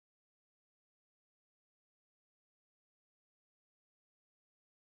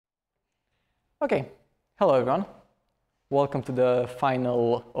Okay, hello everyone. Welcome to the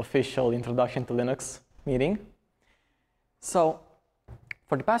final official Introduction to Linux meeting. So,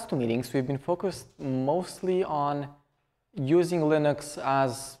 for the past two meetings, we've been focused mostly on using Linux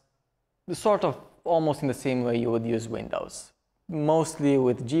as sort of almost in the same way you would use Windows. Mostly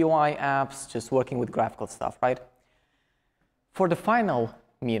with GUI apps, just working with graphical stuff, right? For the final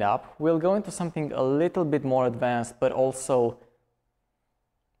meetup, we'll go into something a little bit more advanced, but also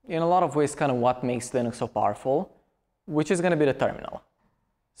in a lot of ways kind of what makes Linux so powerful, which is going to be the terminal.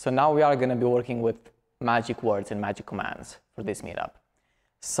 So now we are going to be working with magic words and magic commands for this meetup.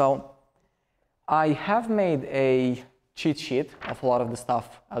 So I have made a cheat sheet of a lot of the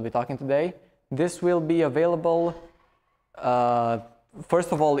stuff I'll be talking today. This will be available,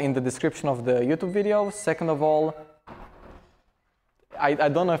 first of all, in the description of the YouTube video. Second of all, I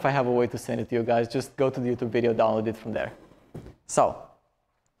don't know if I have a way to send it to you guys. Just go to the YouTube video, download it from there. So,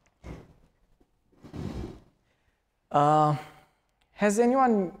 has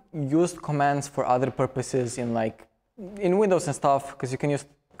anyone used commands for other purposes in Windows and stuff? Because you can use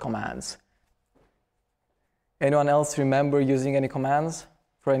commands. Anyone else remember using any commands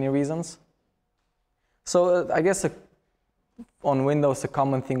for any reasons? So I guess on Windows a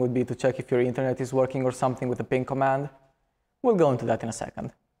common thing would be to check if your internet is working or something with a ping command. We'll go into that in a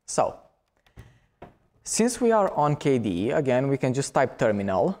second. So, since we are on KDE, again, we can just type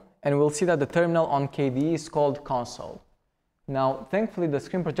terminal, and we'll see that the terminal on KDE is called console. Now, thankfully, the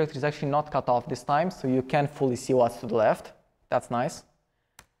screen projector is actually not cut off this time, so you can fully see what's to the left. That's nice.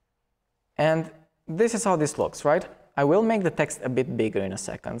 And this is how this looks, right? I will make the text a bit bigger in a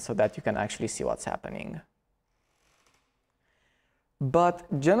second so that you can actually see what's happening.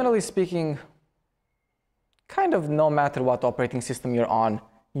 But generally speaking, kind of no matter what operating system you're on,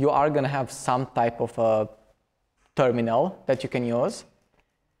 you are going to have some type of a terminal that you can use.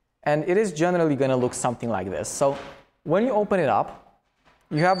 And it is generally going to look something like this. So when you open it up,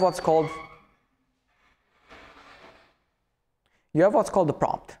 you have what's called the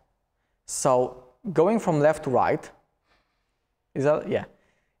prompt. So going from left to right, it's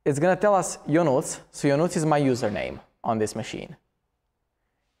going to tell us Ionuț. So Ionuț is my username on this machine.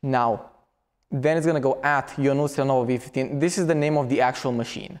 Now, then it's going to go at Ionuț v15. This is the name of the actual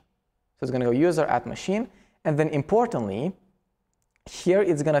machine. So it's going to go user at machine. And then importantly, here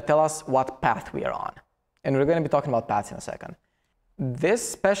it's going to tell us what path we are on. And we're going to be talking about paths in a second. This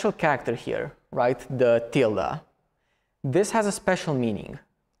special character here, right, the tilde, this has a special meaning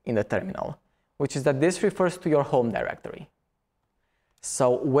in the terminal, which is that this refers to your home directory.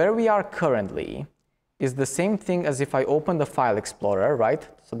 So where we are currently is the same thing as if I open the file explorer, right,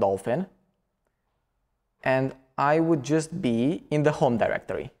 so Dolphin, and I would just be in the home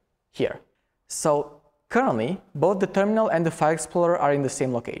directory here. So currently, both the terminal and the file explorer are in the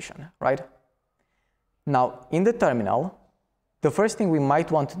same location, right? Now, in the terminal, the first thing we might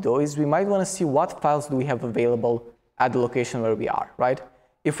want to do is we might want to see what files do we have available at the location where we are, right?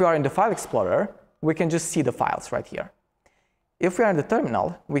 If we are in the file explorer, we can just see the files right here. If we are in the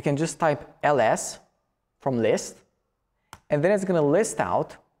terminal, we can just type ls from list, and then it's going to list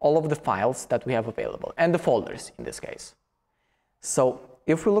out all of the files that we have available, and the folders in this case. So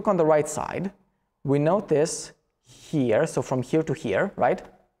if we look on the right side, we notice here, so from here to here, right,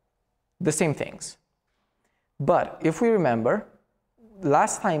 the same things. But if we remember,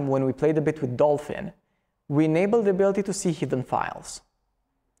 last time when we played a bit with Dolphin, we enabled the ability to see hidden files.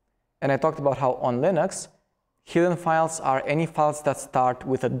 And I talked about how on Linux, hidden files are any files that start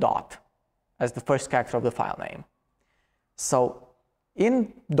with a dot as the first character of the file name. So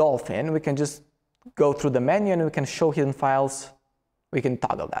in Dolphin, we can just go through the menu and we can show hidden files. We can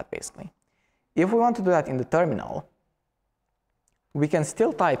toggle that basically. If we want to do that in the terminal, we can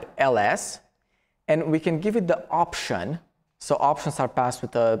still type ls, and we can give it the option. So options are passed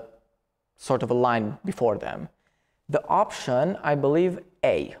with a sort of a line before them. The option, I believe,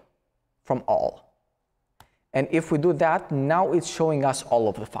 A from all. And if we do that, now it's showing us all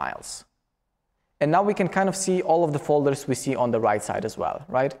of the files. And now we can kind of see all of the folders we see on the right side as well,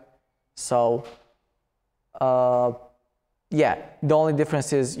 right? So, yeah, the only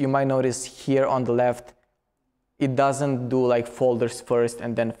difference is you might notice here on the left, it doesn't do like folders first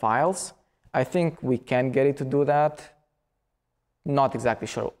and then files. I think we can get it to do that. Not exactly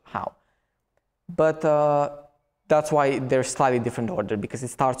sure how. But that's why they're slightly different order, because it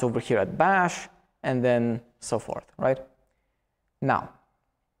starts over here at bash and then so forth, right? Now,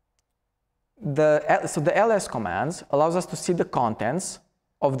 so the ls commands allows us to see the contents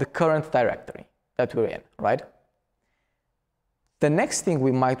of the current directory that we're in, right? The next thing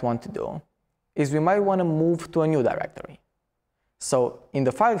we might want to do is we might want to move to a new directory. So in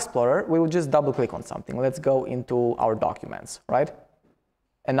the File Explorer, we will just double click on something. Let's go into our documents, right?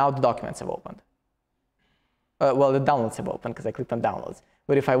 And now the documents have opened. Well, the downloads have opened because I clicked on downloads.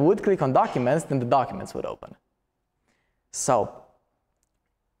 But if I would click on documents, then the documents would open. So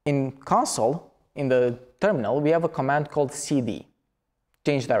in console, in the terminal, we have a command called cd,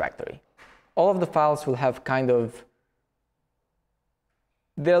 change directory. All of the files will have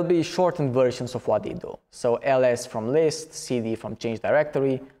there'll be shortened versions of what they do. So ls from list, cd from change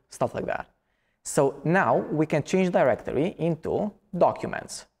directory, stuff like that. So now we can change directory into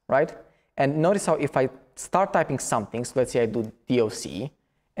documents, right? And notice how if I start typing something, so let's say I do doc,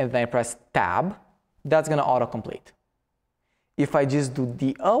 and then I press tab, that's going to autocomplete. If I just do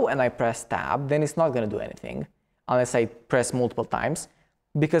do and I press tab, then it's not going to do anything unless I press multiple times,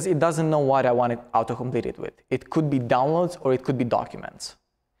 because it doesn't know what I want to autocomplete it with. It could be downloads or it could be documents.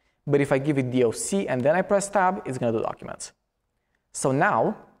 But if I give it doc and then I press tab, it's going to do documents. So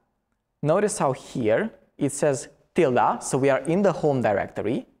now, notice how here it says tilde, so we are in the home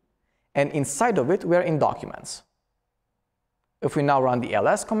directory, and inside of it we are in documents. If we now run the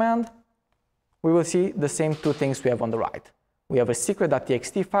ls command, we will see the same two things we have on the right. We have a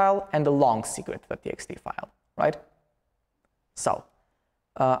secret.txt file and a long secret.txt file, right? So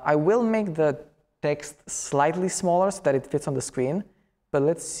I will make the text slightly smaller so that it fits on the screen, but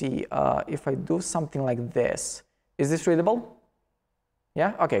let's see if I do something like this. Is this readable?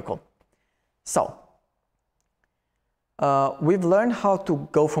 Yeah? Okay, cool. So we've learned how to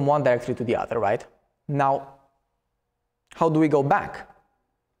go from one directory to the other, right? Now, how do we go back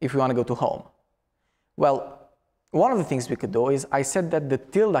if we want to go to home? Well, one of the things we could do is I said that the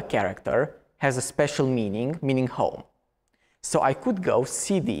tilde character has a special meaning, meaning home. So I could go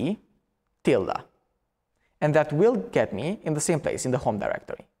cd tilde, and that will get me in the same place, in the home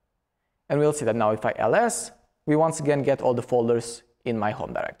directory. And we'll see that now if I ls, we once again get all the folders in my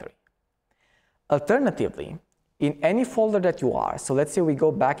home directory. Alternatively, in any folder that you are, so let's say we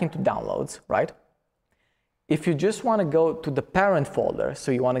go back into downloads, right? If you just want to go to the parent folder,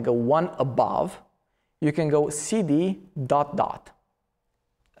 so you want to go one above, you can go cd ...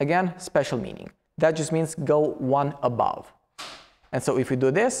 Again, special meaning. That just means go one above. And so if we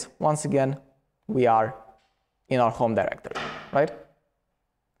do this, once again, we are in our home directory, right?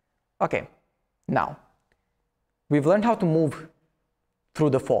 Okay, now, we've learned how to move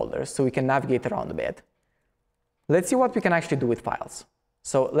through the folders so we can navigate around a bit. Let's see what we can actually do with files.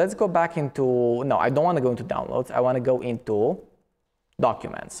 So let's go back into, no, I don't want to go into downloads. I want to go into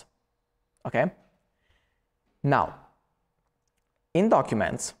documents, okay? Now, in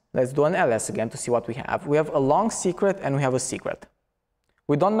documents, let's do an ls again to see what we have. We have a long secret and we have a secret.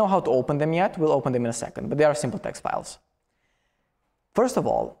 We don't know how to open them yet. We'll open them in a second, but they are simple text files. First of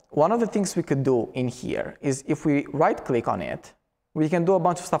all, one of the things we could do in here is if we right-click on it, we can do a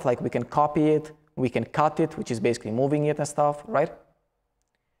bunch of stuff like we can copy it, we can cut it, which is basically moving it and stuff, right?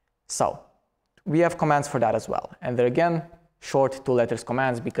 So we have commands for that as well. And they're, again, short 2 letters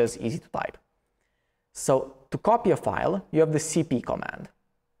commands because easy to type. So to copy a file, you have the cp command.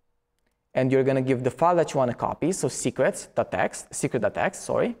 And you're going to give the file that you want to copy, so secret.txt,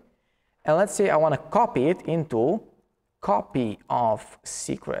 sorry. And let's say I want to copy it into copy of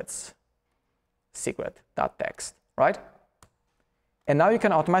secret.txt, right? And now you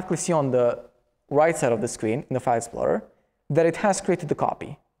can automatically see on the right side of the screen in the File Explorer that it has created the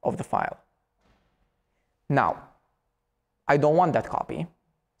copy of the file. Now, I don't want that copy,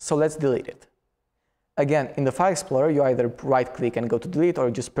 so let's delete it. Again, in the File Explorer, you either right-click and go to delete or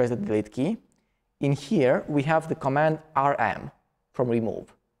just press the delete key. In here, we have the command rm from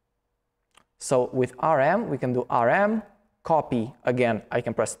remove. So with rm, we can do rm, copy. Again, I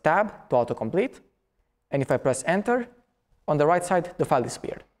can press tab to autocomplete. And if I press enter, on the right side, the file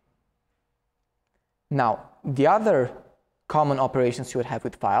disappeared. Now, the other common operations you would have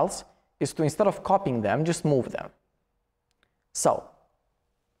with files is to, instead of copying them, just move them. So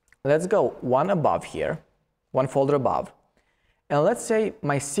let's go one above here, one folder above. And let's say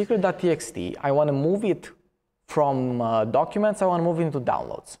my secret.txt, I want to move it from documents, I want to move it into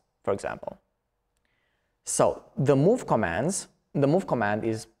downloads, for example. So the move command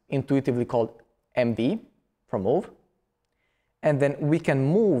is intuitively called md for move. And then we can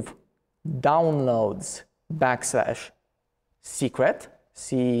move downloads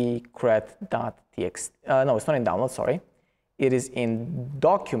 /secret.txt. No, it's not in downloads, sorry. It is in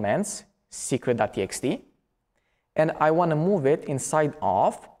documents, secret.txt, and I want to move it inside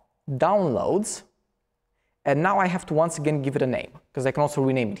of downloads, and now I have to once again give it a name, because I can also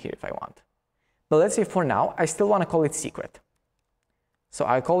rename it here if I want. But let's say for now, I still want to call it secret. So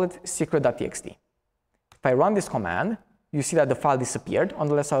I call it secret.txt. If I run this command, you see that the file disappeared on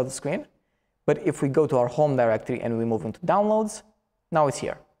the left side of the screen. But if we go to our home directory and we move into downloads, now it's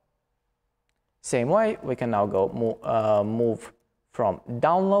here. Same way, we can now go move from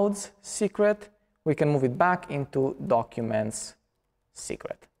downloads secret, we can move it back into documents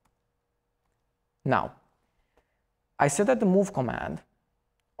secret. Now, I said that the move command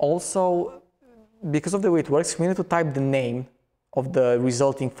also, because of the way it works, we need to type the name of the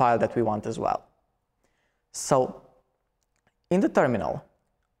resulting file that we want as well. So in the terminal,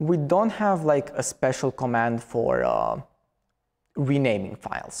 we don't have like a special command for renaming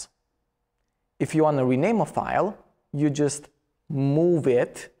files. If you want to rename a file, you just move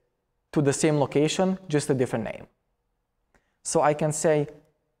it to the same location, just a different name. So I can say,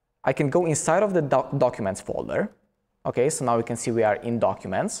 I can go inside of the documents folder. Okay, so now we can see we are in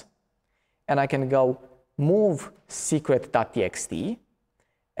documents. And I can go move secret.txt,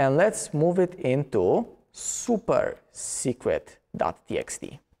 and let's move it into super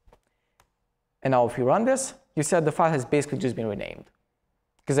secret.txt. And now if you run this, you see that the file has basically just been renamed.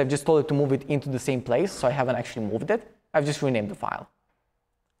 Because I've just told it to move it into the same place, so I haven't actually moved it. I've just renamed the file.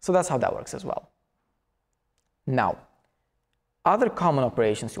 So that's how that works as well. Now, other common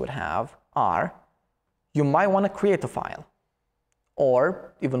operations you would have are, you might want to create a file.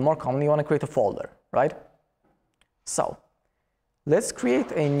 Or, even more commonly, you want to create a folder, right? So, let's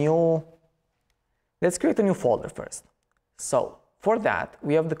create a new folder first. So, for that,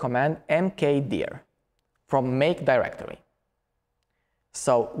 we have the command mkdir from make directory.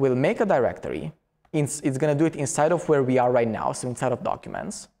 So, we'll make a directory. It's going to do it inside of where we are right now, so inside of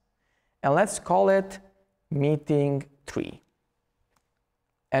documents. And let's call it meeting 3.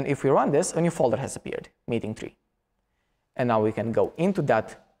 And if we run this, a new folder has appeared, meeting 3. And now we can go into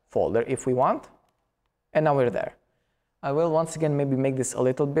that folder if we want. And now we're there. I will once again maybe make this a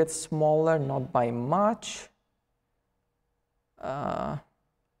little bit smaller, not by much.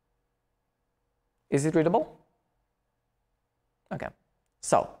 Is it readable? Okay.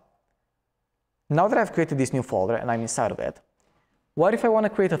 So, now that I've created this new folder and I'm inside of it, what if I want to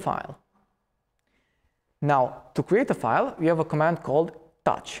create a file? Now, to create a file, we have a command called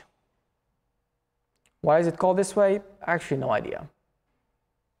touch. Why is it called this way? Actually, no idea.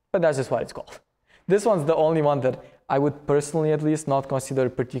 But that's just what it's called. This one's the only one that I would personally, at least, not consider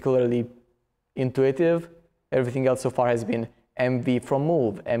particularly intuitive. Everything else so far has been mv from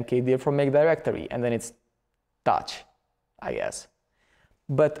move, mkdir from make directory, and then it's touch, I guess.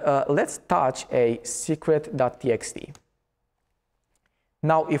 But let's touch a secret.txt.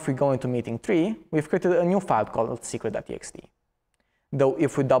 Now, if we go into meeting 3, we've created a new file called secret.txt. Though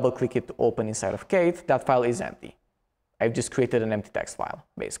if we double click it to open inside of Kate, that file is empty. I've just created an empty text file,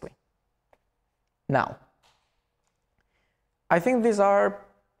 basically. Now, I think these are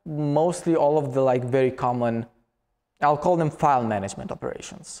mostly all of the very common, I'll call them file management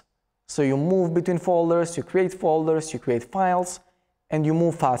operations. So you move between folders, you create files, and you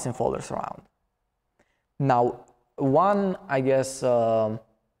move files and folders around. Now, I guess, a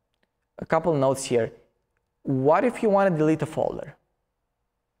couple notes here. What if you want to delete a folder?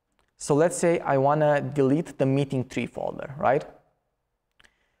 So let's say I want to delete the meeting 3 folder, right?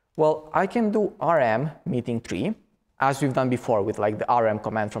 Well, I can do rm meeting 3, as we've done before with the rm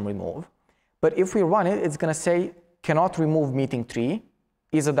command from remove. But if we run it, it's going to say cannot remove meeting 3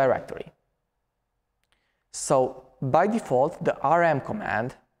 is a directory. So by default, the rm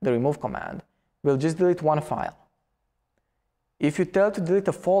command, the remove command, will just delete one file. If you tell it to delete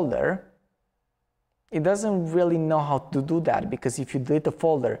a folder, it doesn't really know how to do that, because if you delete a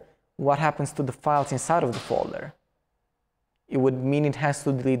folder, what happens to the files inside of the folder? It would mean it has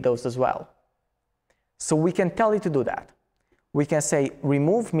to delete those as well. So we can tell it to do that. We can say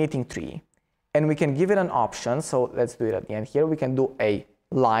remove meeting 3, and we can give it an option. So let's do it at the end here. We can do a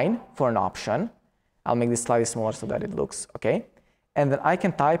line for an option. I'll make this slightly smaller so that it looks okay. And then I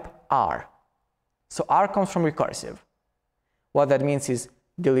can type R. So R comes from recursive. What that means is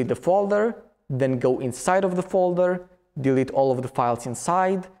delete the folder, then go inside of the folder, delete all of the files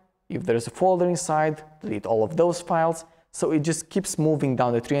inside. If there's a folder inside, delete all of those files. So it just keeps moving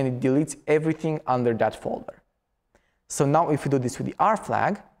down the tree and it deletes everything under that folder. So now if we do this with the R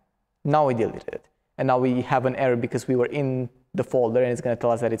flag, now we deleted it. And now we have an error because we were in the folder and it's going to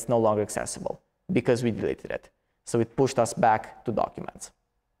tell us that it's no longer accessible because we deleted it. So it pushed us back to documents.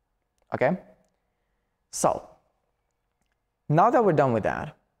 Okay? So now that we're done with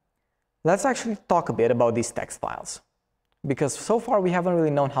that, let's actually talk a bit about these text files, because so far we haven't really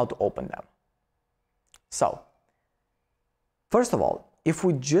known how to open them. So, first of all, if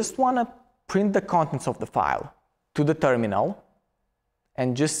we just want to print the contents of the file to the terminal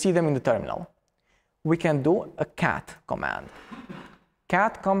and just see them in the terminal, we can do a cat command.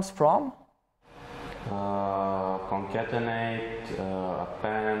 Cat comes from? Concatenate,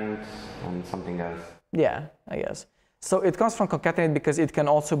 append, and something else. Yeah, I guess. So it comes from concatenate because it can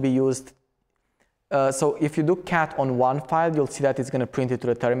also be used. So if you do cat on one file, you'll see that it's going to print it to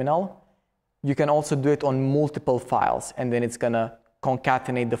the terminal. You can also do it on multiple files, and then it's going to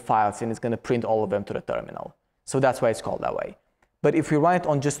concatenate the files, and it's going to print all of them to the terminal. So that's why it's called that way. But if we run it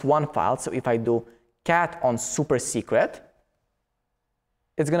on just one file, so if I do cat on super secret,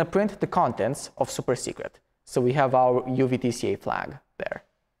 it's going to print the contents of super secret. So we have our UVTCA flag there.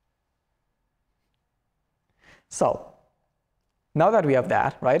 So now that we have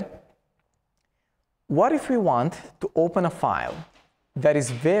that, right? What if we want to open a file that is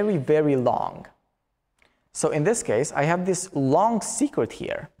very, very long? So in this case, I have this long secret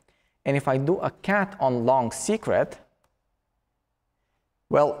here. And if I do a cat on long secret,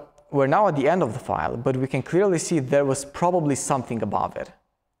 well, we're now at the end of the file, but we can clearly see there was probably something above it.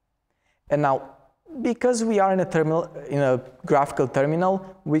 And now, because we are in a terminal, in a graphical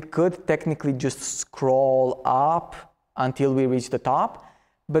terminal, we could technically just scroll up until we reach the top,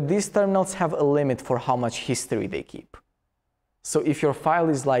 but these terminals have a limit for how much history they keep. So if your file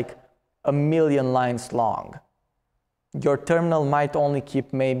is like 1,000,000 lines long, your terminal might only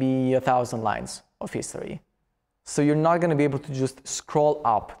keep maybe 1,000 lines of history. So you're not going to be able to just scroll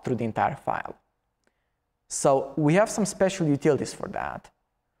up through the entire file. So we have some special utilities for that.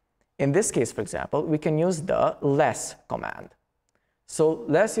 In this case, for example, we can use the less command. So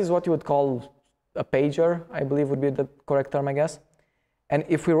less is what you would call a pager, I believe would be the correct term, I guess. And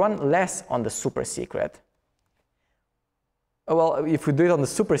if we run less on the super secret, well, if we do it on the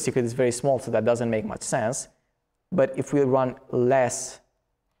super secret, it's very small, so that doesn't make much sense. But if we run less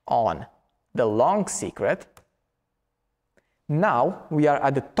on the long secret, now we are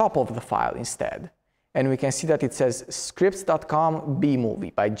at the top of the file instead. And we can see that it says scripts.com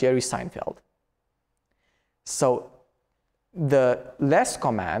B-movie by Jerry Seinfeld. So the less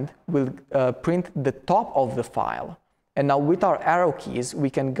command will print the top of the file. And now with our arrow keys, we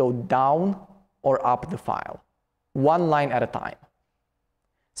can go down or up the file, one line at a time.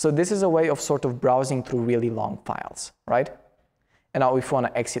 So this is a way of sort of browsing through really long files, right? And now if we want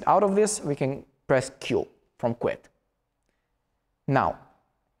to exit out of this, we can press Q from quit. Now,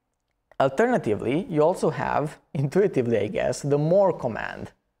 alternatively, you also have, intuitively I guess, the more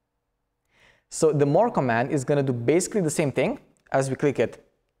command. So the more command is going to do basically the same thing. As we click it,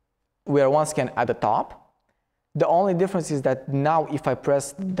 we are once again at the top. The only difference is that now if I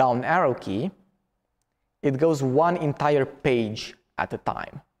press the down arrow key, it goes one entire page at a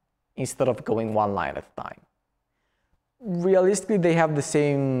time instead of going one line at a time. Realistically, they have the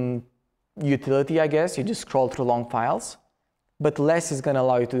same utility, I guess. You just scroll through long files. But less is going to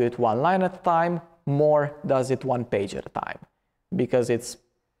allow you to do it one line at a time. More does it one page at a time because it's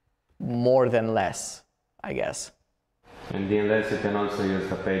more than less, I guess. And in less, you can also use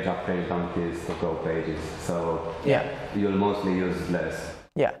the page up, page down keys to go pages. So yeah, you'll mostly use less.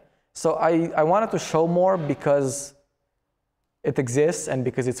 Yeah. So I wanted to show more because it exists and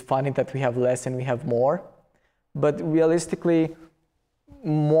because it's funny that we have less and we have more. But realistically,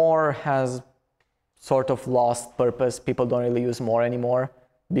 more has sort of lost purpose. People don't really use more anymore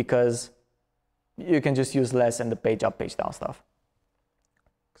because you can just use less and the page up, page down stuff.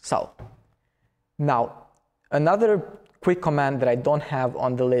 So now another quick command that I don't have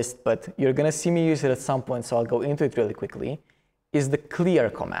on the list, but you're going to see me use it at some point, so I'll go into it really quickly, is the clear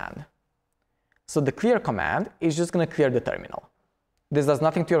command. So the clear command is just going to clear the terminal. This does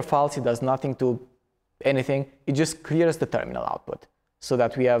nothing to your files, it does nothing to anything, it just clears the terminal output so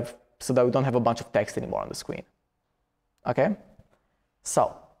that we don't have a bunch of text anymore on the screen. Okay?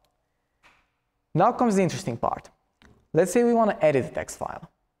 So now comes the interesting part. Let's say we want to edit a text file.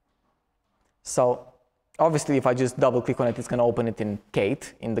 So obviously, if I just double click on it, it's going to open it in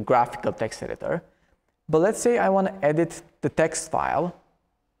Kate, in the graphical text editor. But let's say I want to edit the text file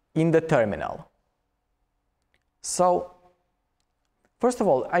in the terminal. So first of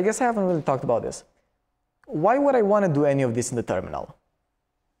all, I guess I haven't really talked about this. Why would I want to do any of this in the terminal?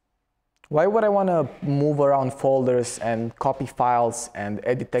 Why would I want to move around folders and copy files and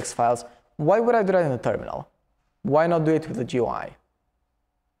edit text files? Why would I do that in the terminal? Why not do it with the GUI?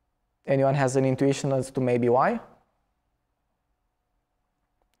 Anyone has an intuition as to maybe why?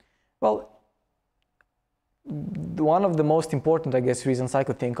 Well, one of the most important, I guess, reasons I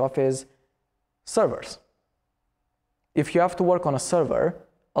could think of is servers. If you have to work on a server,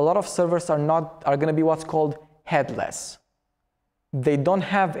 a lot of servers are going to be what's called headless. They don't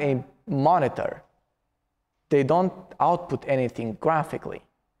have a monitor. They don't output anything graphically.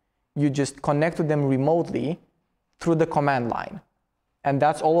 you just connect to them remotely through the command line. And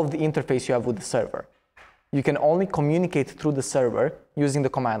that's all of the interface you have with the server. You can only communicate through the server using the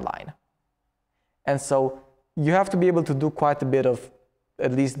command line. And so you have to be able to do quite a bit of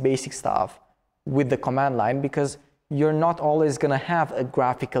at least basic stuff with the command line, because you're not always going to have a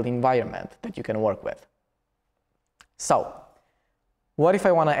graphical environment that you can work with. So what if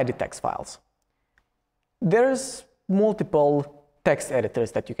I want to edit text files? There's multiple text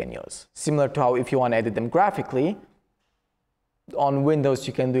editors that you can use, similar to how if you want to edit them graphically, on Windows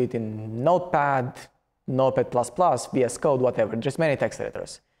you can do it in Notepad, Notepad++, VS Code, whatever. There's many text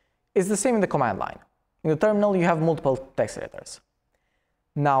editors. It's the same in the command line. In the terminal you have multiple text editors.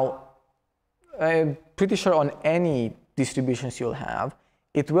 Now, I'm pretty sure on any distributions you'll have,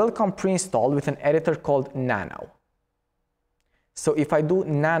 it will come pre-installed with an editor called Nano. So if I do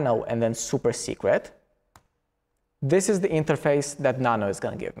Nano and then super secret, this is the interface that Nano is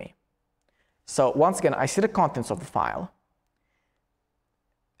going to give me. So once again, I see the contents of the file.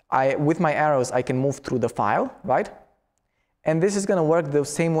 With my arrows, I can move through the file, right? And this is going to work the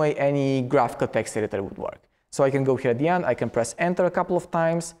same way any graphical text editor would work. So I can go here at the end, I can press enter a couple of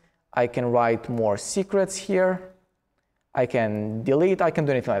times, I can write more secrets here, I can delete, I can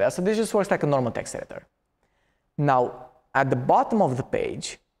do anything like that. So this just works like a normal text editor. Now, at the bottom of the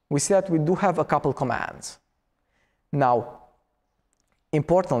page, we see that we do have a couple commands. Now,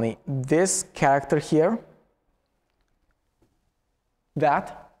 importantly, this character here,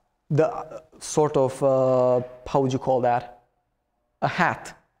 that, the sort of, how would you call that? A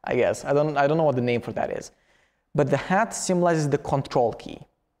hat, I guess. I don't know what the name for that is. But the hat symbolizes the control key.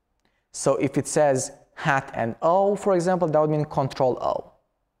 So if it says hat and O, for example, that would mean control O.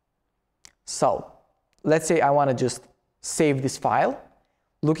 So let's say I want to just save this file.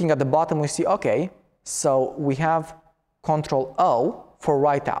 Looking at the bottom, we see, okay, so we have control O for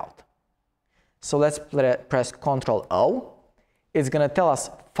write out. So let's press control O. It's going to tell us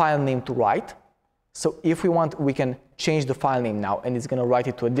file name to write. So if we want, we can change the file name now, and it's going to write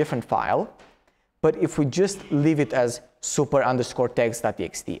it to a different file. But if we just leave it as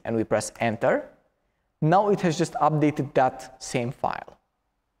super_text.txt and we press enter, now it has just updated that same file.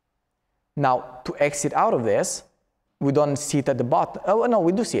 Now, to exit out of this, we don't see it at the bottom. Oh, no,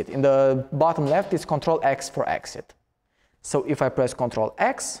 we do see it. In the bottom left, it's Control X for exit. So if I press Control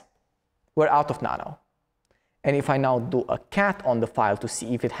X, we're out of Nano. And if I now do a cat on the file to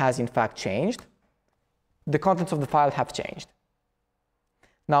see if it has in fact changed, the contents of the file have changed.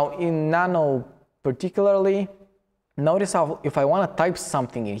 Now, in Nano particularly, notice how if I want to type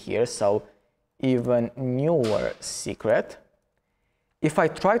something in here, so even newer secret, if I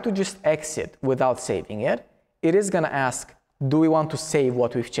try to just exit without saving it, it is going to ask, do we want to save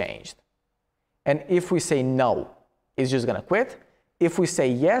what we've changed? And if we say no, it's just going to quit. If we say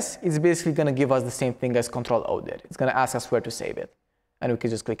yes, it's basically going to give us the same thing as Control O did. It's going to ask us where to save it. And we can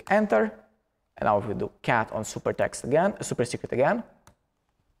just click enter. And now if we do cat on super secret again,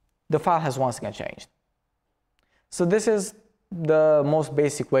 the file has once again changed. So this is the most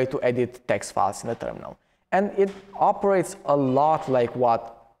basic way to edit text files in the terminal. And it operates a lot like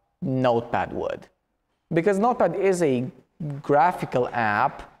what Notepad would. Because Notepad is a graphical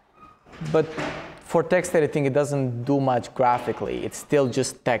app, but for text editing, it doesn't do much graphically. It's still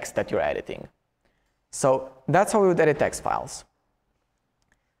just text that you're editing. So that's how we would edit text files.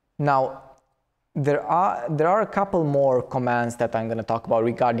 Now, there are a couple more commands that I'm going to talk about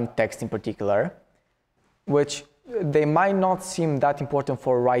regarding text in particular, which they might not seem that important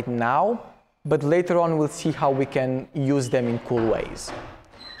for right now, but later on we'll see how we can use them in cool ways.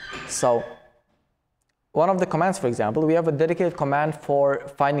 So one of the commands, for example, we have a dedicated command for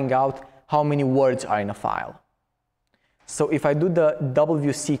finding out how many words are in a file. So if I do the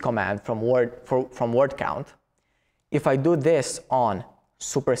WC command from word count, if I do this on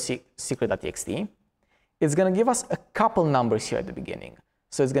super_secret.txt, it's going to give us a couple numbers here at the beginning.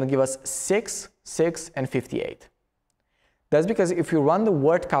 So it's going to give us 6, 6, and 58. That's because if you run the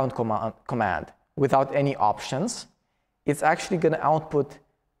word count command without any options, it's actually going to output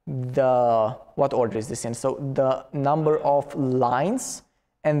the, what order is this in? So the number of lines,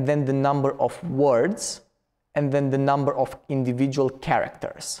 and then the number of words, and then the number of individual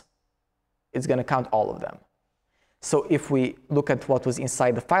characters. It's going to count all of them. So if we look at what was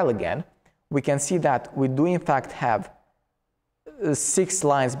inside the file again, we can see that we do in fact have 6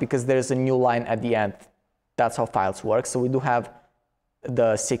 lines because there's a new line at the end. That's how files work. So we do have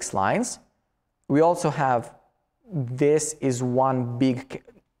the 6 lines. We also have, this is one big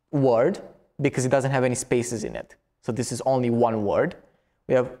word because it doesn't have any spaces in it. So this is only one word.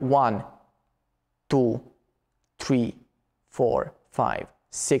 We have 1, 2, 3, 4, 5,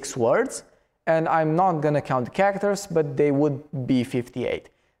 6 words, and I'm not going to count the characters, but they would be 58.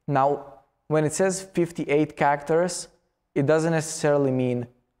 Now, when it says 58 characters, it doesn't necessarily mean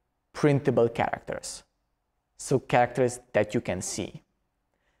printable characters, so characters that you can see.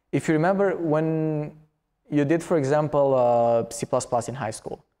 If you remember when you did, for example, C++ in high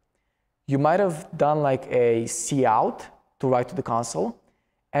school, you might have done like a cout to write to the console,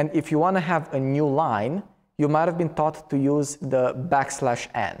 and if you want to have a new line, you might have been taught to use the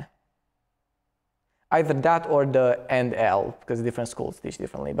 \n. Either that or the &l, because different schools teach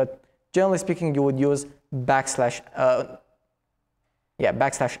differently. But generally speaking, you would use \n.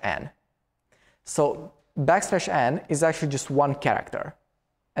 So \n is actually just one character,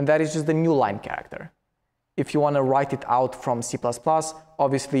 and that is just the new line character. If you want to write it out from C++,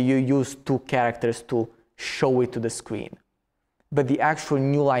 obviously you use 2 characters to show it to the screen. But the actual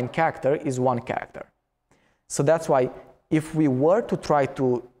new line character is 1 character. So that's why if we were to try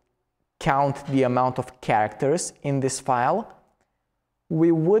to count the amount of characters in this file,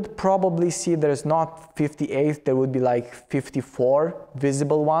 we would probably see there's not 58, there would be like 54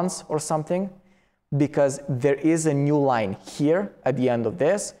 visible ones or something, because there is a new line here at the end of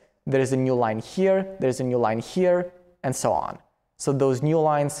this, there is a new line here, there's a new line here, and so on. So those new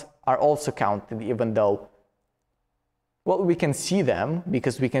lines are also counted, even though, well, we can see them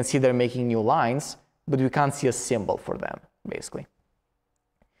because we can see they're making new lines, but we can't see a symbol for them, basically.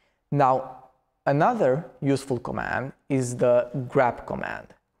 Now, another useful command is the grep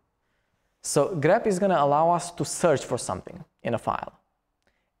command. So grep is going to allow us to search for something in a file.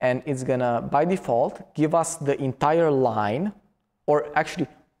 And it's going to, by default, give us the entire line, or actually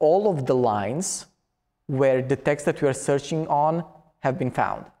all of the lines where the text that we are searching on have been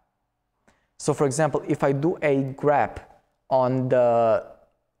found. So for example, if I do a grep on the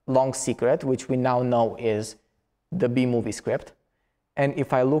long secret, which we now know is the B movie script, and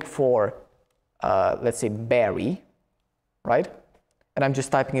if I look for, let's say, Barry, right? And I'm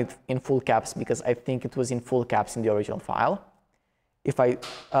just typing it in full caps because I think it was in full caps in the original file. If I,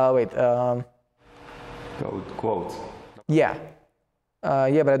 Quotes. Yeah.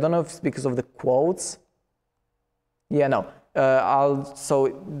 Yeah, but I don't know if it's because of the quotes. Yeah, no.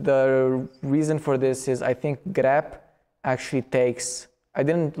 So the reason for this is I think grep actually takes, I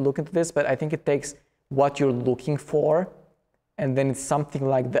didn't look into this, but I think it takes what you're looking for, and then it's something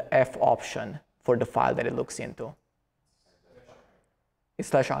like the F option for the file that it looks into.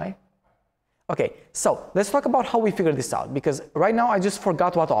 It's /i? Okay, so let's talk about how we figure this out, because right now I just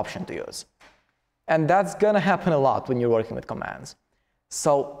forgot what option to use. And that's gonna happen a lot when you're working with commands.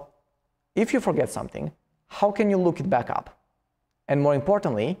 So if you forget something, how can you look it back up? And more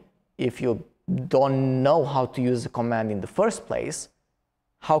importantly, if you don't know how to use a command in the first place,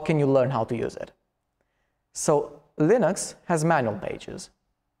 how can you learn how to use it? So Linux has manual pages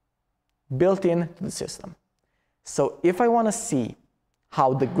built into the system. So if I want to see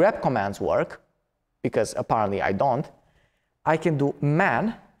how the grep commands work, because apparently I don't, I can do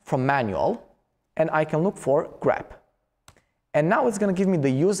man from manual, and I can look for grep. And now it's going to give me the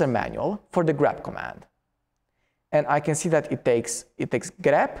user manual for the grep command. And I can see that it takes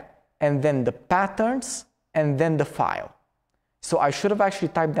grep, and then the patterns, and then the file. So I should have actually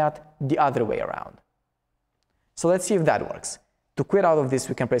typed that the other way around. So let's see if that works. To quit out of this,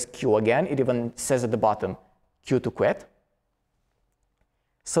 we can press Q again. It even says at the bottom, Q to quit.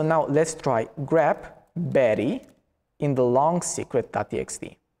 So now let's try grep Betty in the long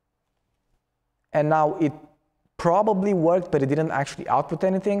secret.txt. And now it probably worked, but it didn't actually output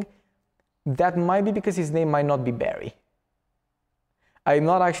anything. That might be because his name might not be Barry. I'm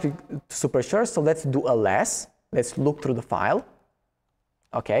not actually super sure, so let's do a less. Let's look through the file.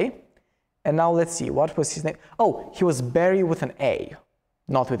 Okay. And now let's see, what was his name? Oh, he was Barry with an A,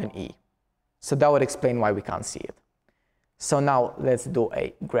 not with an E. So that would explain why we can't see it. So now let's do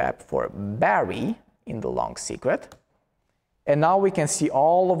a grep for Barry in the long secret. And now we can see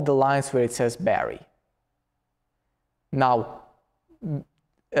all of the lines where it says Barry. Now,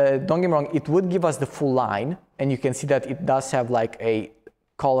 don't get me wrong, it would give us the full line, and you can see that it does have like a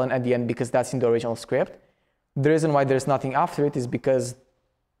colon at the end because that's in the original script. The reason why there's nothing after it is because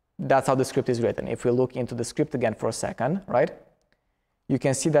that's how the script is written. If we look into the script again for a second, right, you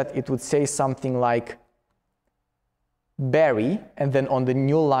can see that it would say something like Barry, and then on the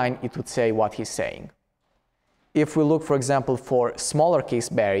new line it would say what he's saying. If we look, for example, for smaller case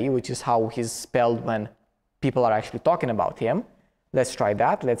Barry, which is how he's spelled when people are actually talking about him, let's try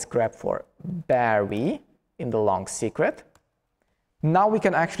that. Let's grep for Barry in the long secret. Now we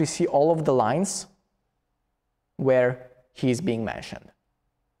can actually see all of the lines where he is being mentioned.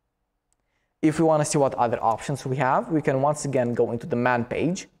 If we want to see what other options we have, we can once again go into the man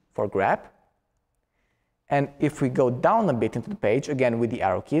page for grep. And if we go down a bit into the page, again with the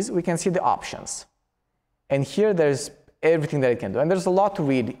arrow keys, we can see the options. And here there's everything that it can do. And there's a lot to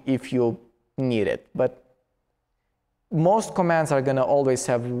read if you need it. But most commands are going to always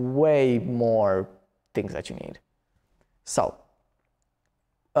have way more things that you need. So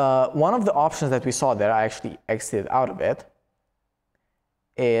one of the options that we saw there, I actually exited out of it,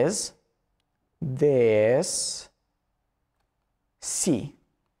 is this C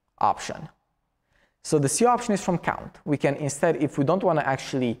option. So the C option is from count. We can instead, if we don't want to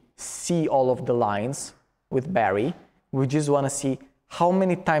actually see all of the lines with Barry, we just want to see how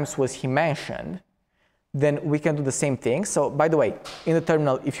many times was he mentioned, then we can do the same thing. So by the way, in the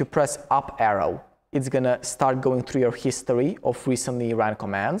terminal, if you press up arrow, it's going to start going through your history of recently ran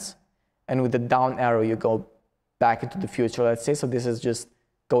commands. And with the down arrow, you go back into the future, let's say. So this is just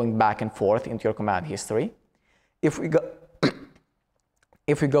going back and forth into your command history. If we go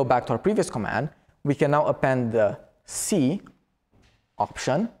back to our previous command, we can now append the C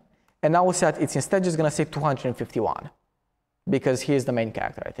option. And now we'll see that it's instead just going to say 251. Because he is the main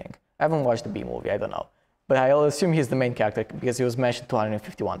character, I think. I haven't watched the B movie, I don't know. But I'll assume he's the main character because he was mentioned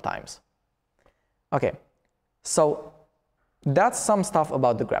 251 times. Okay, so that's some stuff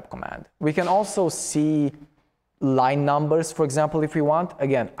about the grep command. We can also see line numbers, for example, if we want.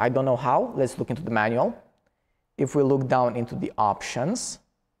 Again, I don't know how. Let's look into the manual. If we look down into the options,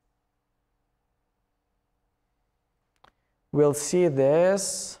 we'll see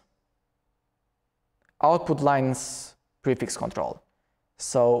this output lines prefix control.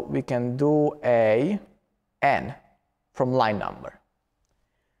 So we can do a n from line number.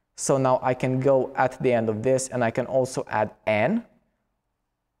 So now I can go at the end of this and I can also add n.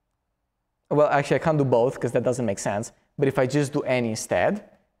 Well, actually I can't do both because that doesn't make sense. But if I just do n instead,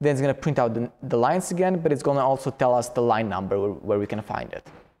 then it's going to print out the lines again, but it's going to also tell us the line number where we can find it.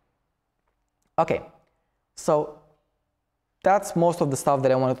 Okay, so that's most of the stuff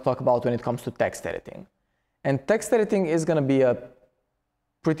that I wanted to talk about when it comes to text editing. And text editing is going to be a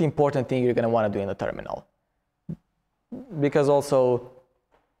pretty important thing you're going to want to do in the terminal. Because also,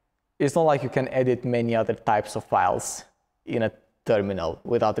 it's not like you can edit many other types of files in a terminal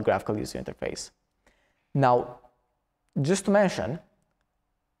without the graphical user interface. Now, just to mention,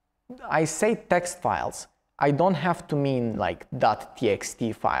 I say text files. I don't have to mean like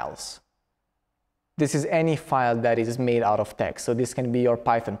 .txt files. This is any file that is made out of text. So this can be your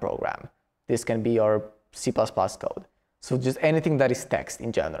Python program. This can be your C++ code. So just anything that is text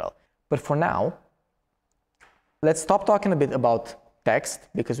in general. But for now, let's stop talking a bit about text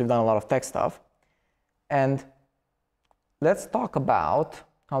because we've done a lot of text stuff. And let's talk about,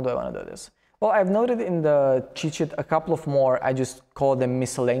 how do I want to do this? Well, I've noted in the cheat sheet a couple of more, I just call them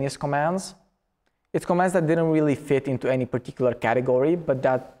miscellaneous commands. It's commands that didn't really fit into any particular category, but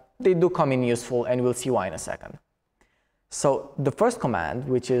that they do come in useful, and we'll see why in a second. So the first command,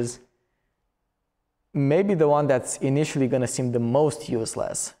 which is maybe the one that's initially going to seem the most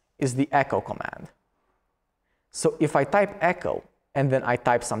useless, is the echo command. So if I type echo, and then I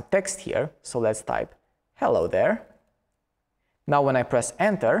type some text here, so let's type hello there. Now when I press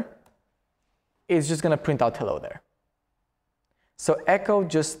enter, it's just going to print out hello there. So echo,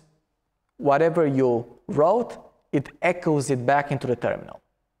 just whatever you wrote, it echoes it back into the terminal.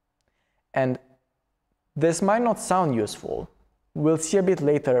 And this might not sound useful. We'll see a bit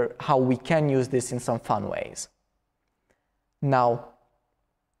later how we can use this in some fun ways. Now,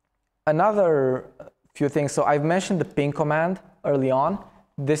 another few things. So I've mentioned the ping command early on.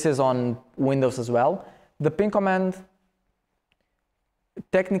 This is on Windows as well. The ping command,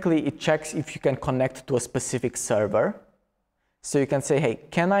 technically it checks if you can connect to a specific server. So you can say, hey,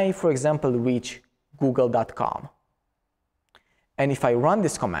 can I, for example, reach google.com? And if I run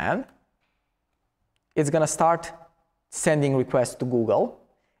this command, it's going to start sending requests to Google,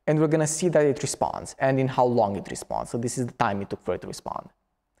 and we're going to see that it responds and in how long it responds. So this is the time it took for it to respond.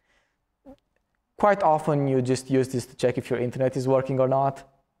 Quite often you just use this to check if your internet is working or not,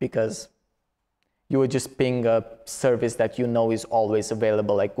 because you would just ping a service that you know is always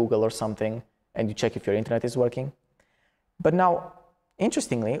available, like Google or something, and you check if your internet is working. But now,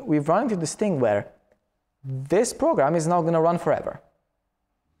 interestingly, we've run into this thing where this program is now going to run forever.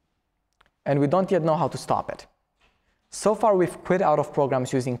 And we don't yet know how to stop it. So far, we've quit out of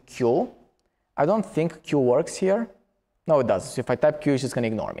programs using Q. I don't think Q works here. No, it does. So if I type Q, it's just going to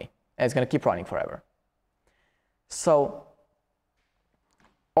ignore me. And it's going to keep running forever. So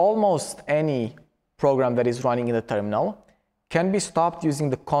almost any program that is running in the terminal can be stopped using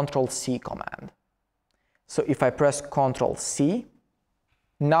the Ctrl-C command. So if I press Ctrl-C,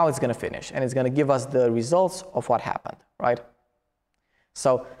 Now it's going to finish, and it's going to give us the results of what happened, right?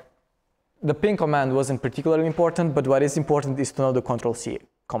 So the ping command wasn't particularly important, but what is important is to know the Control-C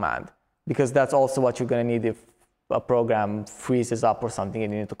command, because that's also what you're going to need if a program freezes up or something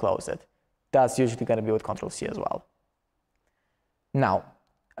and you need to close it. That's usually going to be with Control-C as well. Now,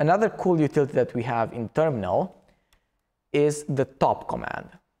 another cool utility that we have in terminal is the top command.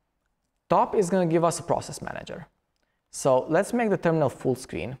 Top is going to give us a process manager. So let's make the terminal full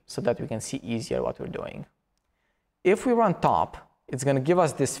screen so that we can see easier what we're doing. If we run top, it's going to give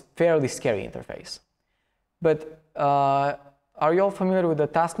us this fairly scary interface. But are you all familiar with the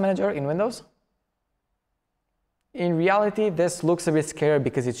task manager in Windows? In reality, this looks a bit scary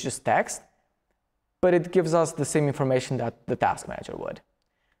because it's just text, but it gives us the same information that the task manager would.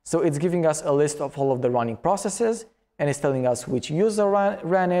 So it's giving us a list of all of the running processes, and it's telling us which user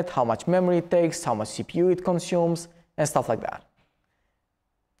ran it, how much memory it takes, how much CPU it consumes, and stuff like that.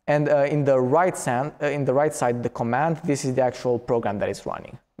 And in the right side, the command, this is the actual program that is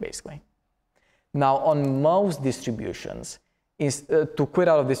running, basically. Now, on most distributions, to quit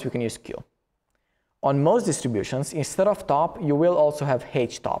out of this, we can use Q. On most distributions, instead of top, you will also have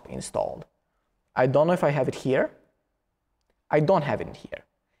htop installed. I don't know if I have it here. I don't have it here.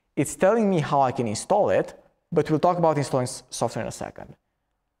 It's telling me how I can install it, but we'll talk about installing software in a second.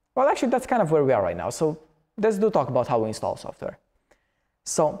 Well, actually, that's kind of where we are right now. So let's do talk about how we install software.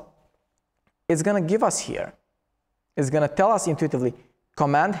 So it's going to give us here, it's going to tell us intuitively,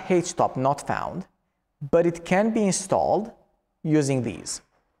 command htop not found, but it can be installed using these.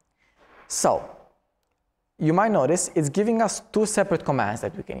 So you might notice it's giving us two separate commands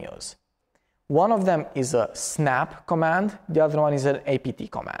that we can use. One of them is a snap command, the other one is an apt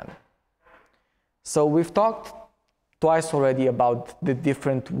command. So we've talked twice already about the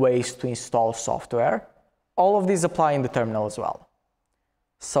different ways to install software. All of these apply in the terminal as well.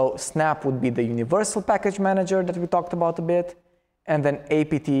 So snap would be the universal package manager that we talked about a bit, and then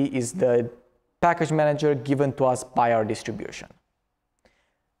apt is the package manager given to us by our distribution.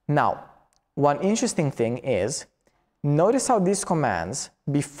 Now, one interesting thing is, notice how these commands,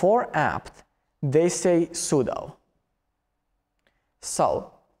 before apt, they say sudo.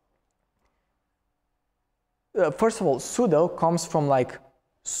 So, first of all, sudo comes from like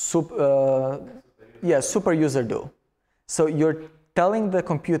super user do. So you're telling the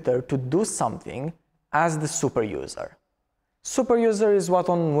computer to do something as the super user. Super user is what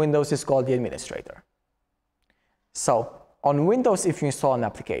on Windows is called the administrator. So on Windows, if you install an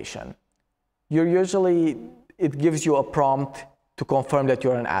application, it gives you a prompt to confirm that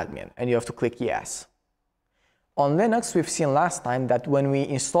you're an admin, and you have to click yes. On Linux, we've seen last time that when we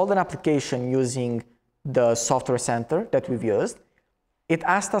installed an application using the software center that we've used, it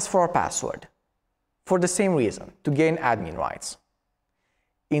asked us for our password for the same reason, to gain admin rights.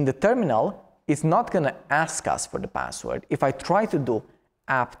 In the terminal, it's not going to ask us for the password. If I try to do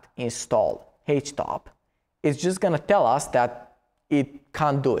apt install htop, it's just going to tell us that it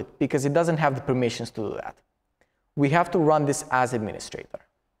can't do it because it doesn't have the permissions to do that. We have to run this as administrator.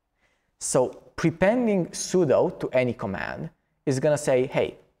 So prepending sudo to any command is going to say,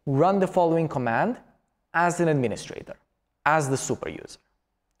 hey, run the following command as an administrator, as the super user.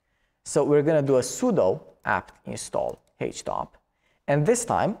 So we're going to do a sudo apt install htop. And this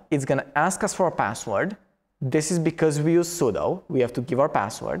time, it's going to ask us for a password. This is because we use sudo. We have to give our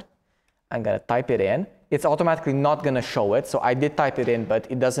password. I'm going to type it in. It's automatically not going to show it. So I did type it in, but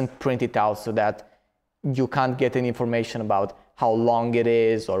it doesn't print it out so that you can't get any information about how long it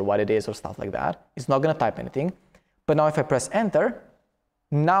is or what it is or stuff like that. It's not going to type anything. But now if I press enter,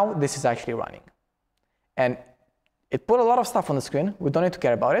 now this is actually running. And it put a lot of stuff on the screen. We don't need to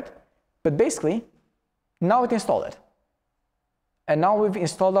care about it. But basically, now it installed it. And now we've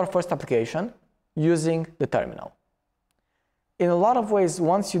installed our first application using the terminal. In a lot of ways,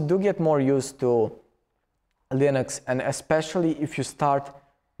 once you do get more used to Linux, and especially if you start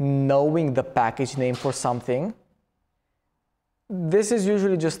knowing the package name for something, this is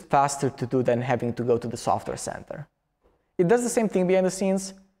usually just faster to do than having to go to the software center. It does the same thing behind the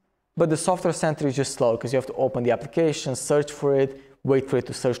scenes, but the software center is just slow because you have to open the application, search for it, wait for it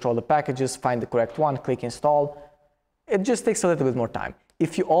to search through all the packages, find the correct one, click install. It just takes a little bit more time.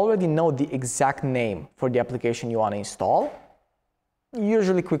 If you already know the exact name for the application you want to install,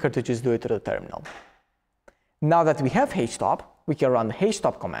 usually quicker to just do it through the terminal. Now that we have htop, we can run the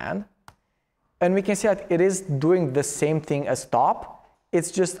htop command, and we can see that it is doing the same thing as top.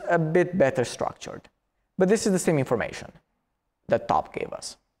 It's just a bit better structured. But this is the same information that top gave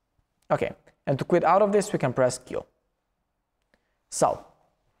us. Okay, and to quit out of this, we can press Q. So,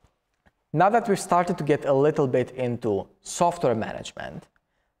 now that we've started to get a little bit into software management,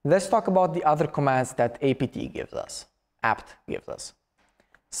 let's talk about the other commands that apt gives us, apt gives us.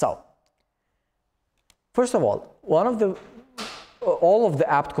 So, first of all, all of the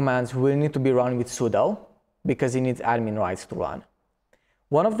apt commands will need to be run with sudo because it needs admin rights to run.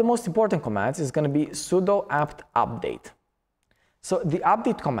 One of the most important commands is going to be sudo apt update. So the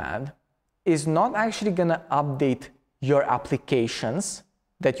update command is not actually going to update your applications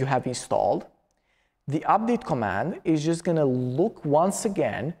that you have installed. The update command is just going to look once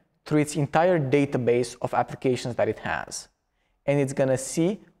again through its entire database of applications that it has. And it's going to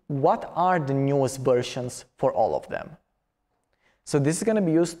see what are the newest versions for all of them. So this is going to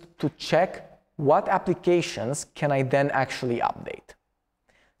be used to check what applications can I then actually update.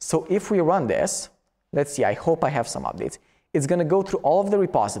 So if we run this, let's see, I hope I have some updates. It's going to go through all of the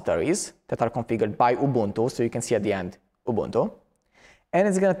repositories that are configured by Ubuntu, so you can see at the end Ubuntu. And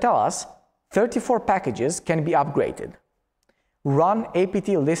it's going to tell us 34 packages can be upgraded. Run apt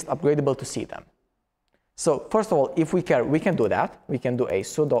list upgradable to see them. So first of all, if we care, we can do that. We can do a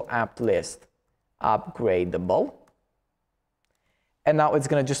sudo apt list upgradable. And now it's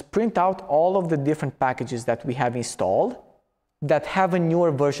going to just print out all of the different packages that we have installed that have a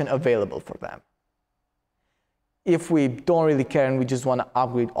newer version available for them. If we don't really care and we just want to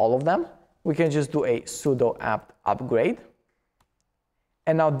upgrade all of them, we can just do a sudo apt upgrade.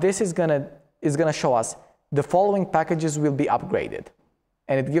 And now this is gonna show us the following packages will be upgraded.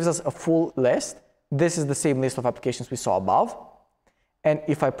 And it gives us a full list. This is the same list of applications we saw above. And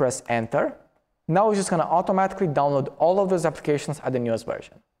if I press enter, now it's just going to automatically download all of those applications at the newest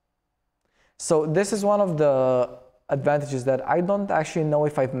version. So this is one of the advantages that I don't actually know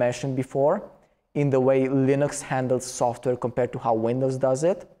if I've mentioned before in the way Linux handles software compared to how Windows does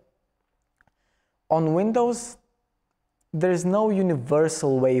it. On Windows, there's no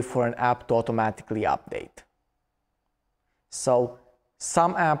universal way for an app to automatically update. So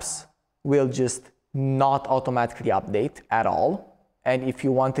some apps will just not automatically update at all. And if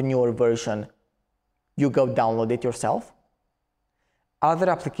you want a newer version, you go download it yourself. Other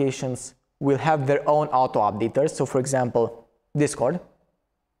applications will have their own auto updaters. So for example, Discord.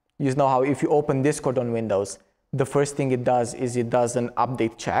 You know how if you open Discord on Windows, the first thing it does is it does an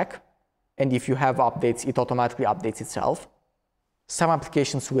update check. And if you have updates, it automatically updates itself. Some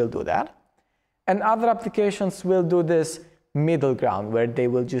applications will do that. And other applications will do this middle ground where they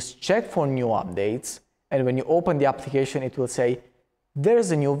will just check for new updates. And when you open the application, it will say,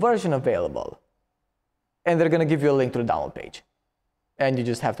 there's a new version available. And they're going to give you a link to the download page. And you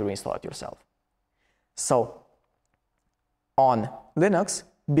just have to reinstall it yourself. So on Linux,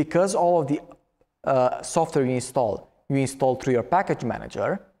 because all of the software you install through your package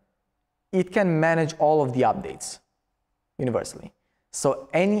manager, it can manage all of the updates universally. So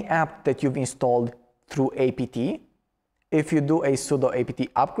any app that you've installed through apt, if you do a sudo apt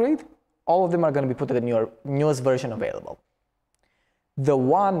upgrade, all of them are going to be put at the newest version available. The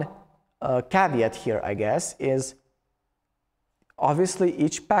one caveat here, I guess, is obviously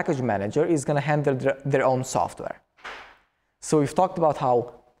each package manager is going to handle their own software. So we've talked about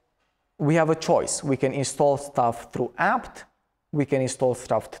how we have a choice. We can install stuff through apt, we can install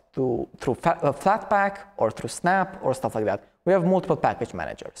stuff through Flatpak or through Snap or stuff like that. We have multiple package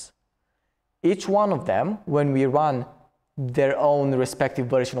managers. Each one of them, when we run their own respective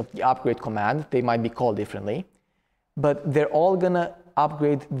version of the upgrade command, they might be called differently, but they're all going to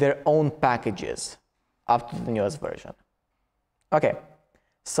upgrade their own packages up to the newest version. Okay,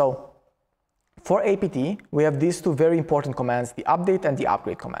 so for apt, we have these two very important commands, the update and the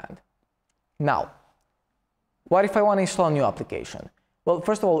upgrade command. Now, what if I want to install a new application? Well,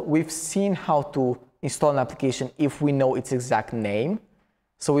 first of all, we've seen how to install an application if we know its exact name.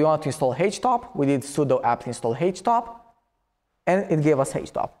 So we want to install htop, we did sudo apt install htop, and it gave us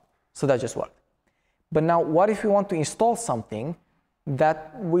htop. So that just worked. But now, what if we want to install something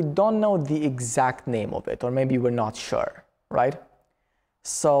that we don't know the exact name of it, or maybe we're not sure, right?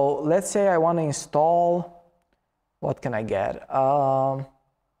 So let's say I want to install, what can I get?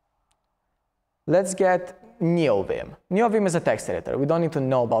 Let's get NeoVim. NeoVim is a text editor. We don't need to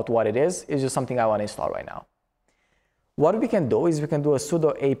know about what it is. It's just something I want to install right now. What we can do is we can do a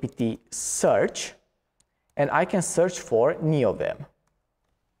sudo apt search, and I can search for NeoVim.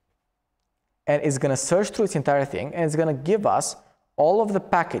 And it's going to search through its entire thing, and it's going to give us all of the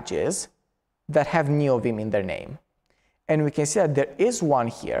packages that have NeoVim in their name. And we can see that there is one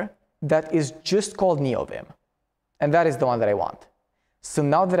here that is just called NeoVim. And that is the one that I want. So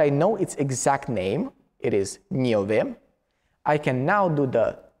now that I know its exact name, it is NeoVim, I can now do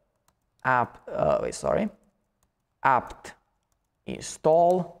the apt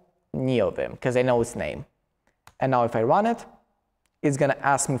install NeoVim, because I know its name. And now if I run it, it's going to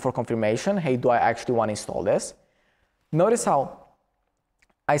ask me for confirmation. Hey, do I actually want to install this? Notice how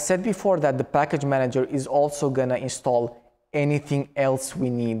I said before that the package manager is also going to install anything else we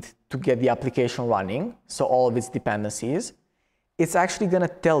need to get the application running, so all of its dependencies. It's actually going to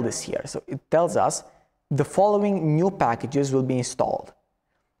tell this here. So it tells us the following new packages will be installed.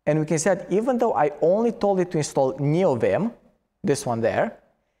 And we can see that even though I only told it to install NeoVim, this one there,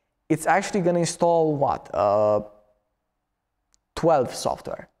 it's actually going to install what? 12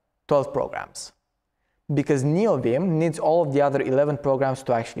 software, 12 programs. Because NeoVim needs all of the other 11 programs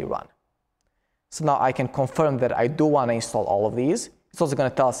to actually run. So now I can confirm that I do want to install all of these. It's also going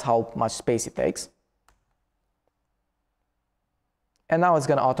to tell us how much space it takes. And now it's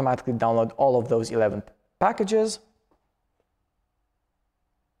going to automatically download all of those 11 packages.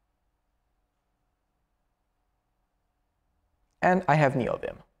 And I have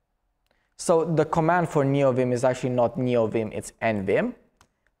NeoVim. So the command for NeoVim is actually not NeoVim, it's nvim.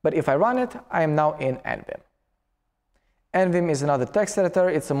 But if I run it, I am now in nvim. nvim is another text editor.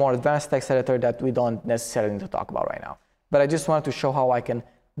 It's a more advanced text editor that we don't necessarily need to talk about right now. But I just wanted to show how I can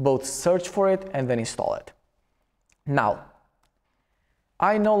both search for it and then install it. Now,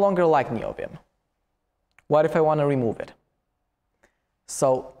 I no longer like NeoVim. What if I want to remove it?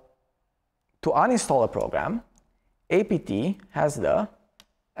 So, to uninstall a program, apt has the,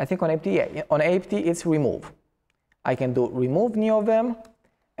 I think on apt, yeah, on apt it's remove. I can do remove NeoVim,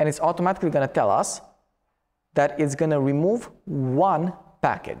 and it's automatically going to tell us that it's going to remove one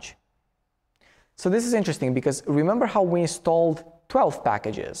package. So this is interesting because remember how we installed 12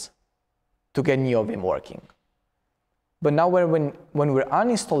 packages to get NeoVim working. But now when we're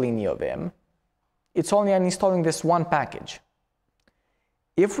uninstalling NeoVim, it's only uninstalling this one package.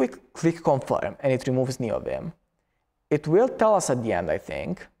 If we click confirm and it removes NeoVim, it will tell us at the end, I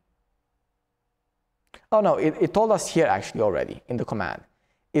think. Oh no, it told us here actually already in the command.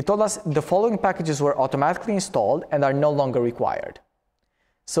 It told us the following packages were automatically installed and are no longer required.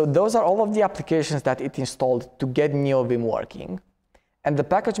 So those are all of the applications that it installed to get NeoVim working. And the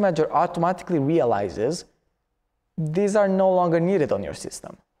package manager automatically realizes these are no longer needed on your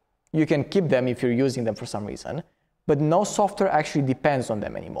system. You can keep them if you're using them for some reason, but no software actually depends on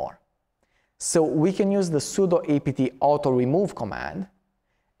them anymore. So we can use the sudo apt auto remove command,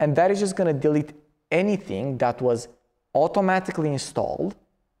 and that is just going to delete anything that was automatically installed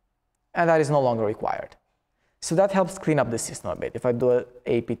and that is no longer required. So that helps clean up the system a bit. If I do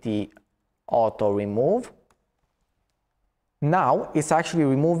apt auto remove, now it's actually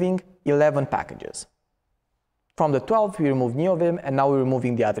removing 11 packages. From the 12, we remove NeoVim, and now we're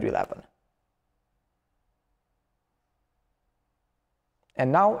removing the other 11.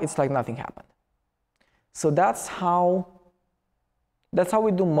 And now it's like nothing happened. So that's how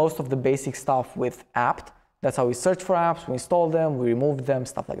we do most of the basic stuff with apt. That's how we search for apps, we install them, we remove them,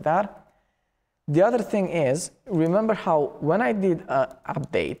 stuff like that. The other thing is, remember how when I did an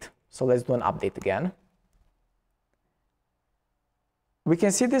update, so let's do an update again, we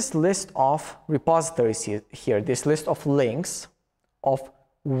can see this list of repositories here, this list of links of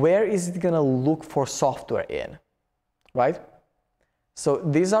where is it going to look for software in, right? So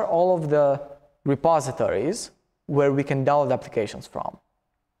these are all of the repositories where we can download applications from.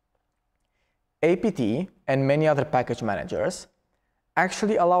 apt and many other package managers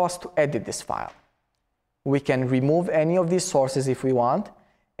actually allow us to edit this file. We can remove any of these sources if we want,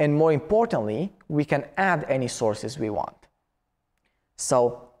 and more importantly, we can add any sources we want.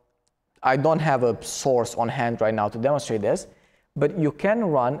 So I don't have a source on hand right now to demonstrate this, but you can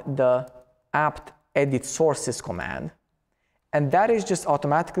run the apt edit sources command, and that is just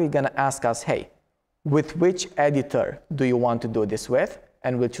automatically going to ask us, hey, with which editor do you want to do this with?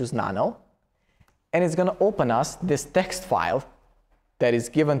 And we'll choose Nano. And it's going to open us this text file that is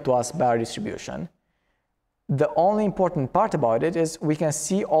given to us by our distribution. The only important part about it is we can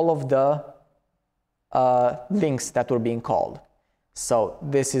see all of the links that were being called. So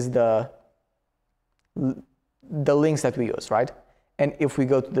this is the links that we use, right? And if we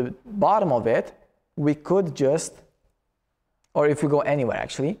go to the bottom of it, we could just, or if we go anywhere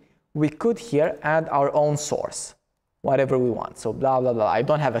actually, we could here add our own source, whatever we want. So blah, blah, blah. I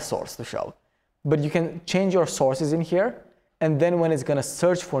don't have a source to show. But you can change your sources in here, and then when it's going to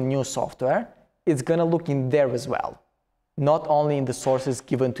search for new software, it's going to look in there as well, not only in the sources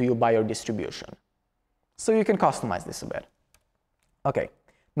given to you by your distribution. So you can customize this a bit. Okay,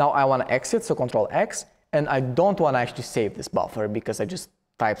 now I want to exit, so Control X, and I don't want to actually save this buffer because I just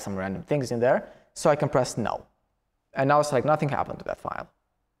typed some random things in there, so I can press no. And now it's like nothing happened to that file.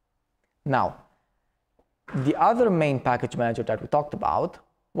 Now, the other main package manager that we talked about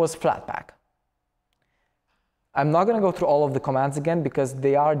was Flatpak. I'm not going to go through all of the commands again because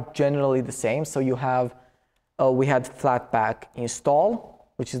they are generally the same. So you have, we had flatpak install,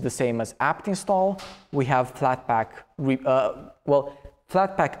 which is the same as apt install. We have flatpak,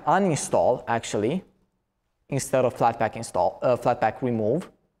 flatpak uninstall actually, instead of flatpak install, flatpak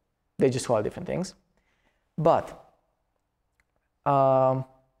remove. They just call it different things. But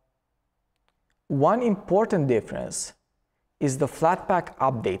one important difference is the flatpak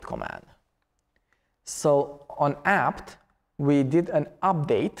update command. So on apt, we did an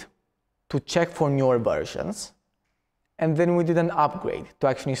update to check for newer versions, and then we did an upgrade to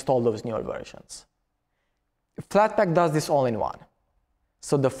actually install those newer versions. Flatpak does this all in one.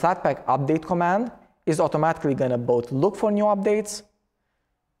 So the flatpak update command is automatically going to both look for new updates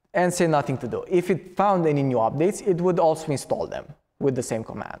and say nothing to do. If it found any new updates, it would also install them with the same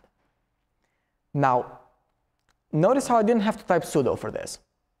command. Now, notice how I didn't have to type sudo for this.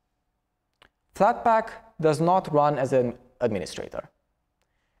 Flatpak does not run as an administrator.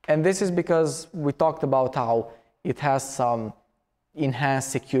 And this is because we talked about how it has some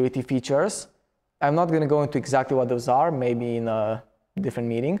enhanced security features. I'm not going to go into exactly what those are, maybe in a different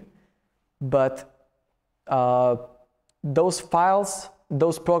meeting. But those files,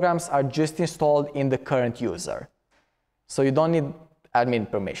 those programs are just installed in the current user. So you don't need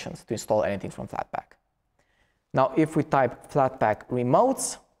admin permissions to install anything from Flatpak. Now, if we type Flatpak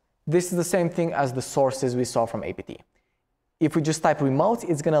remotes, this is the same thing as the sources we saw from apt. If we just type remotes,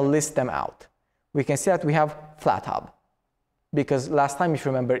 it's going to list them out. We can see that we have FlatHub. Because last time, if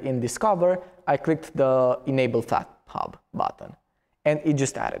you remember, in Discover, I clicked the Enable FlatHub button, and it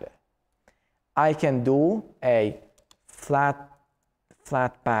just added it. I can do a Flatpak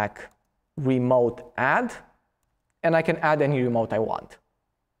remote add, and I can add any remote I want.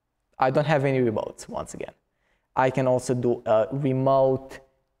 I don't have any remotes, once again. I can also do a remote,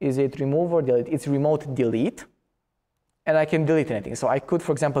 is it remove or delete? It's remote delete, and I can delete anything. So I could,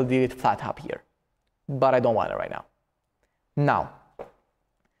 for example, delete FlatHub here, but I don't want it right now. Now,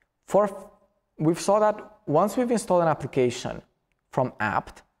 we saw that once we've installed an application from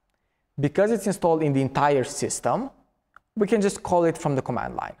apt, because it's installed in the entire system, we can just call it from the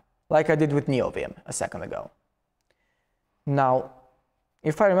command line, like I did with NeoVim a second ago. Now,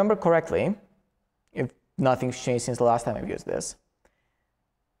 if I remember correctly, if nothing's changed since the last time I've used this,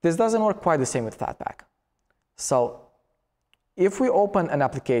 this doesn't work quite the same with Flatpak. So if we open an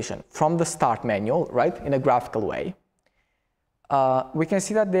application from the start menu, right, in a graphical way, we can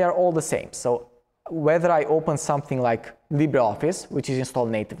see that they are all the same. So whether I open something like LibreOffice, which is installed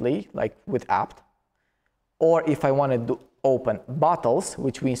natively, like with apt, or if I wanted to open Bottles,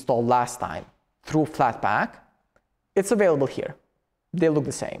 which we installed last time, through Flatpak, it's available here. They look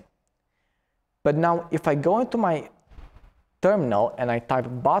the same. But now, if I go into my terminal and I type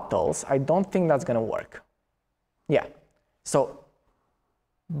Bottles, I don't think that's going to work. Yeah. So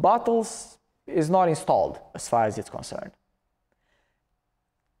Bottles is not installed as far as it's concerned.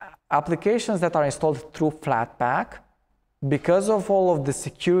 Applications that are installed through Flatpak, because of all of the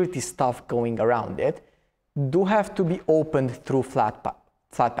security stuff going around it, do have to be opened through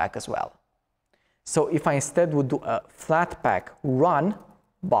Flatpak as well. So if I instead would do a Flatpak run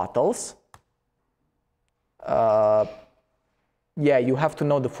Bottles, yeah, you have to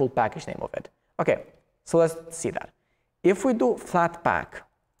know the full package name of it. Okay, so let's see that. If we do Flatpak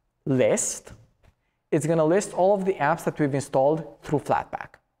list, it's going to list all of the apps that we've installed through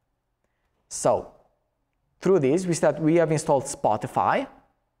Flatpak. So through these, we see that we have installed Spotify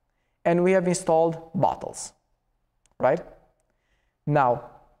and we have installed Bottles, right? Now,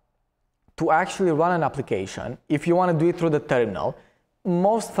 to actually run an application, if you want to do it through the terminal,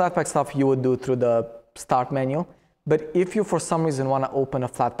 most Flatpak stuff you would do through the start menu. But if you, for some reason, want to open a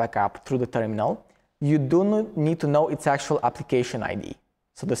Flatpak app through the terminal, you do need to know its actual application ID,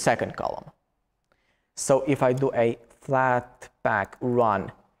 so the second column. So if I do a Flatpak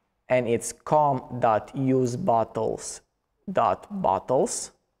run and it's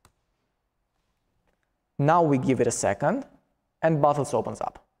com.usebottles.bottles, now we give it a second, and Bottles opens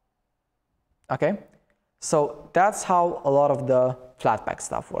up. Okay? So that's how a lot of the Flatpak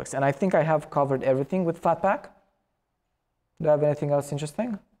stuff works. And I think I have covered everything with Flatpak. Do I have anything else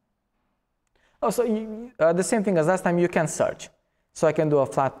interesting? Oh, so the same thing as last time, you can search. So I can do a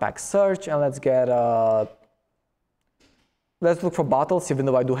Flatpak search, and let's get let's look for Bottles, even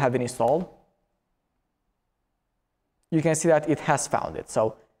though I do have it installed. You can see that it has found it.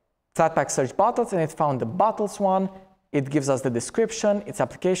 So Flatpak search Bottles, and it found the Bottles one. It gives us the description, its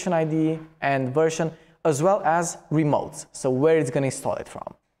application ID and version, as well as remotes, so where it's going to install it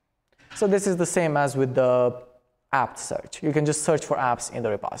from. So this is the same as with the apt search. You can just search for apps in the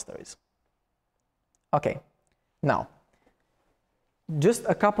repositories. Okay, Now, just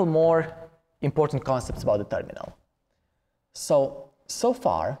a couple more important concepts about the terminal. So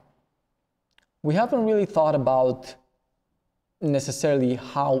far, we haven't really thought about necessarily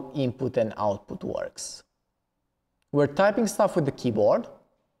how input and output works. We're typing stuff with the keyboard,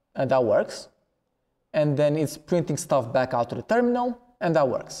 and that works. And then it's printing stuff back out to the terminal, and that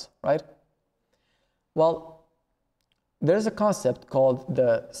works, right? Well, there's a concept called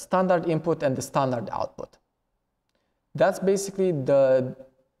the standard input and the standard output. That's basically the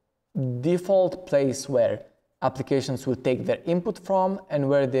default place where applications will take their input from and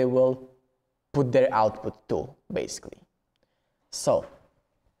where they will put their output to, basically. So,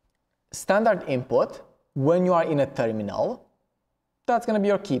 standard input, when you are in a terminal, that's going to be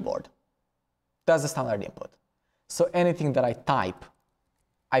your keyboard. That's the standard input. So anything that I type,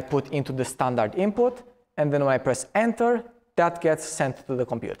 I put into the standard input, and then when I press enter, that gets sent to the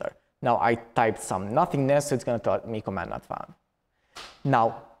computer. Now I typed some nothingness, so it's going to tell me command not found.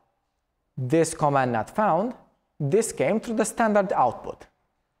 Now, this command not found, this came through the standard output,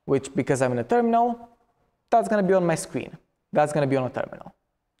 which, because I'm in a terminal, that's going to be on my screen. That's going to be on a terminal.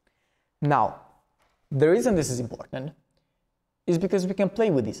 Now, the reason this is important is because we can play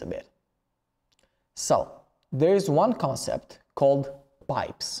with this a bit. So, there is one concept called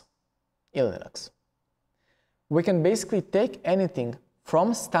pipes in Linux. We can basically take anything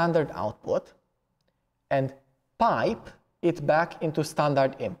from standard output and pipe it back into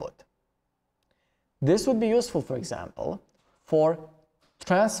standard input. This would be useful, for example, for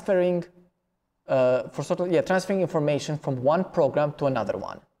transferring transferring information from one program to another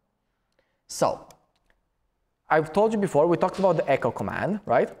one. So, I've told you before, we talked about the echo command,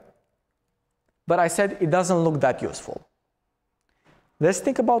 right? But I said it doesn't look that useful. Let's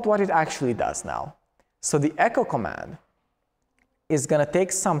think about what it actually does now. So the echo command is going to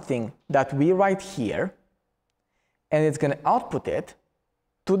take something that we write here, and it's going to output it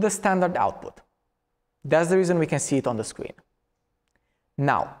to the standard output. That's the reason we can see it on the screen.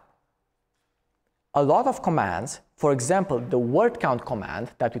 Now, a lot of commands, for example, the word count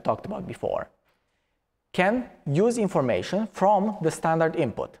command that we talked about before, can use information from the standard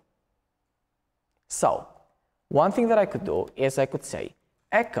input. So, one thing that I could do is I could say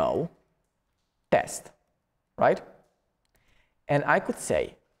echo test, right? And I could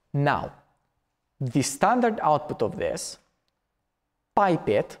say, now, the standard output of this, pipe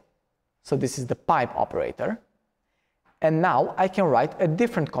it, so this is the pipe operator, and now I can write a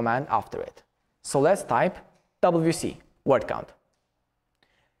different command after it. So let's type wc, word count.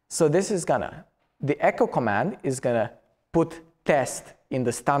 So this is gonna, the echo command is gonna put test in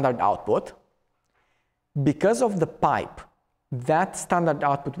the standard output. Because of the pipe, that standard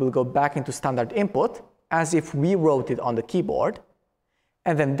output will go back into standard input as if we wrote it on the keyboard,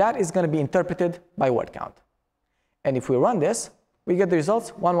 and then that is going to be interpreted by word count. And if we run this, we get the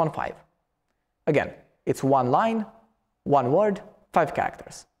results 115. Again, it's one line, one word, 5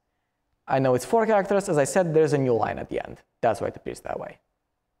 characters. I know it's 4 characters. As I said, there's a new line at the end. That's why it appears that way.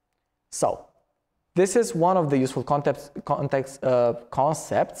 So, this is one of the useful concepts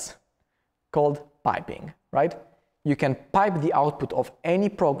called piping, right? You can pipe the output of any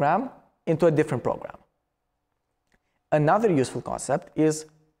program into a different program. Another useful concept is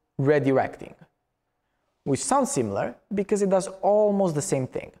redirecting, which sounds similar because it does almost the same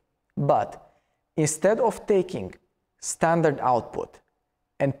thing. But instead of taking standard output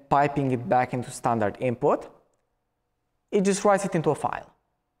and piping it back into standard input, it just writes it into a file.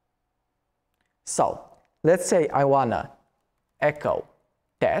 So, let's say I wanna echo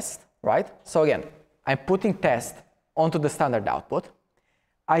test, right? So again, I'm putting test onto the standard output.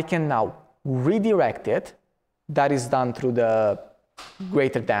 I can now redirect it. That is done through the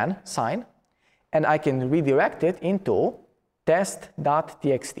greater than sign. And I can redirect it into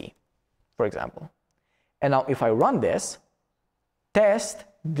test.txt, for example. And now if I run this, test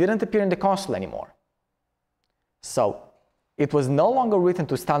didn't appear in the console anymore. So it was no longer written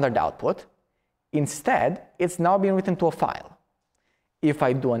to standard output. Instead, it's now being written to a file. If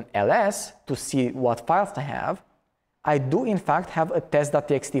I do an ls to see what files I have, I do in fact have a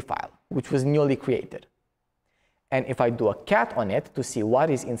test.txt file, which was newly created. And if I do a cat on it to see what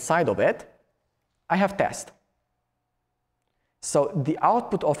is inside of it, I have test. So the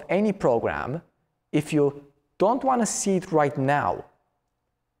output of any program, if you don't want to see it right now,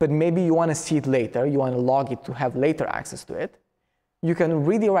 but maybe you want to see it later, you want to log it to have later access to it, you can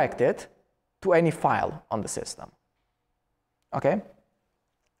redirect it to any file on the system. Okay?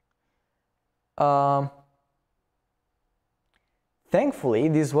 Thankfully,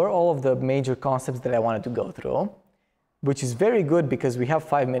 these were all of the major concepts that I wanted to go through, which is very good because we have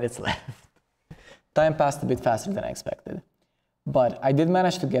 5 minutes left. Time passed a bit faster than I expected, but I did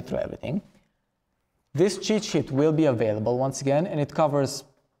manage to get through everything. This cheat sheet will be available once again, and it covers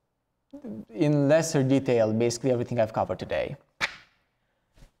in lesser detail basically everything I've covered today.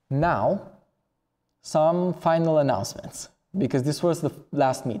 Now, some final announcements, because this was the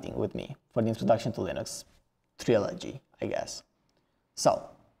last meeting with me for the Introduction to Linux trilogy, I guess. So,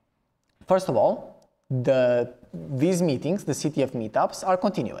 first of all, these meetings, the CTF meetups, are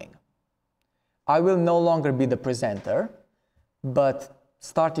continuing. I will no longer be the presenter, but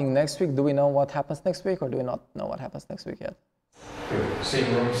starting next week, do we know what happens next week, or do we not know what happens next week yet?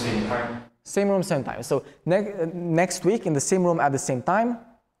 Same room, same time. Same room, same time. So next week, in the same room at the same time,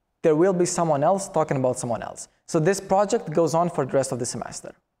 there will be someone else talking about someone else. So this project goes on for the rest of the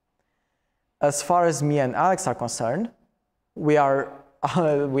semester. As far as me and Alex are concerned, we are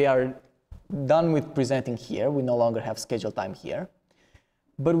done with presenting here. We no longer have scheduled time here.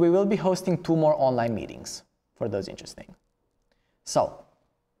 But we will be hosting 2 more online meetings for those interesting. So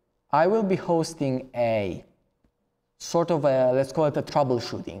I will be hosting a sort of a, let's call it a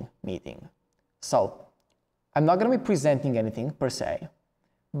troubleshooting meeting. So I'm not going to be presenting anything per se,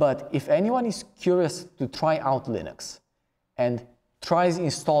 but if anyone is curious to try out Linux and tries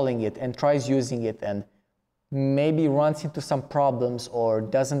installing it and tries using it and maybe runs into some problems or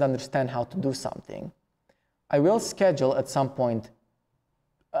doesn't understand how to do something, I will schedule at some point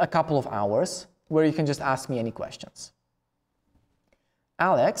a couple of hours where you can just ask me any questions.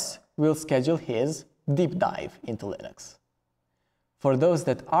 Alex will schedule his deep dive into Linux. For those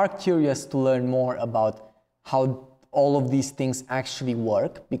that are curious to learn more about how all of these things actually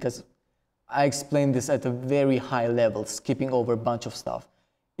work, because I explained this at a very high level, skipping over a bunch of stuff.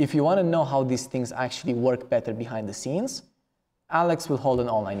 If you want to know how these things actually work better behind the scenes, Alex will hold an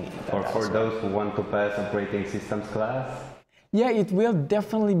online meeting. Or for those who want to pass operating systems class? Yeah, it will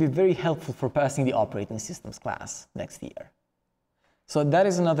definitely be very helpful for passing the operating systems class next year. So that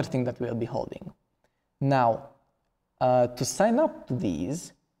is another thing that we'll be holding. Now, to sign up to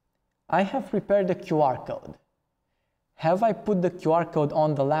these, I have prepared a QR code. Have I put the QR code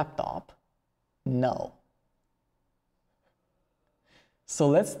on the laptop? No. So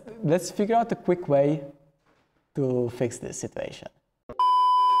let's figure out a quick way to fix this situation.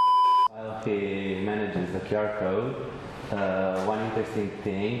 While he manages the QR code, one interesting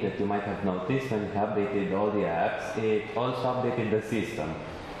thing that you might have noticed when he updated all the apps, it also updated the system.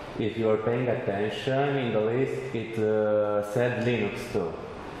 If you are paying attention, in the list it said Linux too.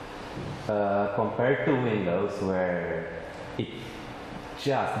 Compared to Windows, where it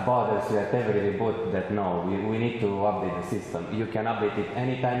just bothers you at every reboot that no, we need to update the system. You can update it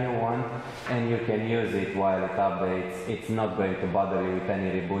anytime you want, and you can use it while it updates. It's not going to bother you with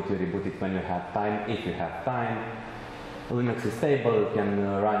any reboot. You reboot it when you have time, if you have time. Linux is stable, you can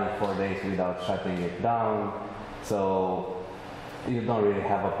run it 4 days without shutting it down, so you don't really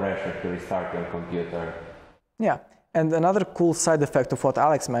have a pressure to restart your computer. Yeah, and another cool side effect of what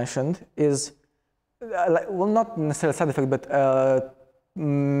Alex mentioned is, well, not necessarily a side effect, but a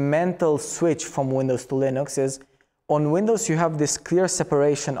mental switch from Windows to Linux is, on Windows you have this clear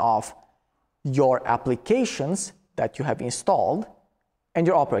separation of your applications that you have installed and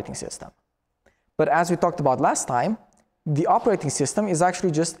your operating system. But as we talked about last time, the operating system is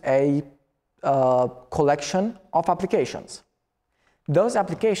actually just a collection of applications. Those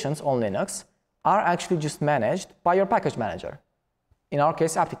applications on Linux are actually just managed by your package manager, in our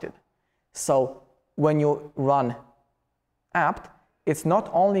case aptitude. So when you run apt, it's not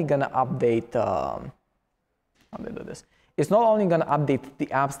only going to update, how do I do this? It's not only going to update the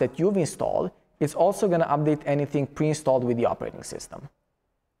apps that you've installed, it's also going to update anything pre-installed with the operating system.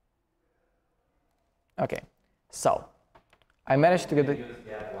 Okay, so I managed to get the...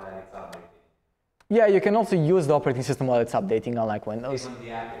 Yeah, you can also use the operating system while it's updating, unlike Windows. Even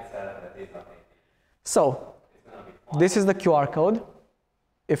the app itself that is updating. So, this is the QR code,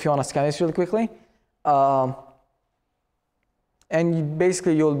 if you want to scan this really quickly. And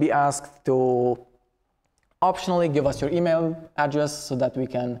basically, you'll be asked to optionally give us your email address so that we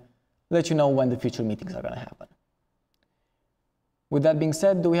can let you know when the future meetings are going to happen. With that being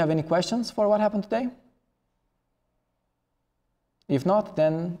said, do we have any questions for what happened today? If not,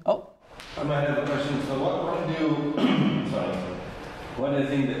 then, oh. I might have a question. So what do you, sorry, why do you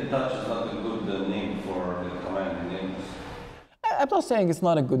think that Dutch is not a good name for the command names? I'm not saying it's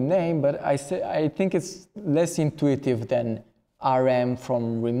not a good name, but I think it's less intuitive than RM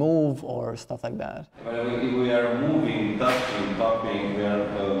from remove or stuff like that. But if we are moving, touching, popping, we are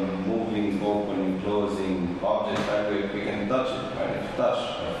moving, opening, closing objects, right? We can touch it, right? If you touch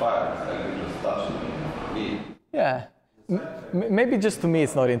a file, it's like we just touch it. Yeah. Maybe just to me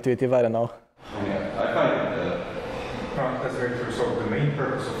it's not intuitive, I don't know. Yeah.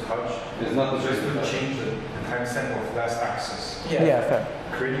 It's not Just to change the timestamp of last access. Yeah, fair.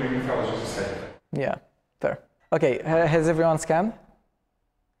 Creating a new file is just the same. Yeah, fair. Okay, has everyone scanned?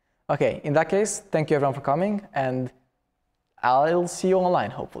 Okay, in that case, thank you everyone for coming, and I'll see you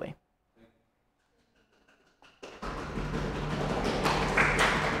online, hopefully.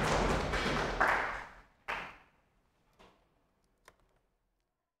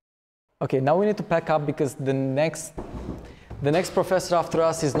 Okay, now we need to pack up because the next professor after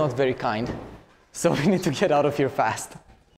us is not very kind. So we need to get out of here fast.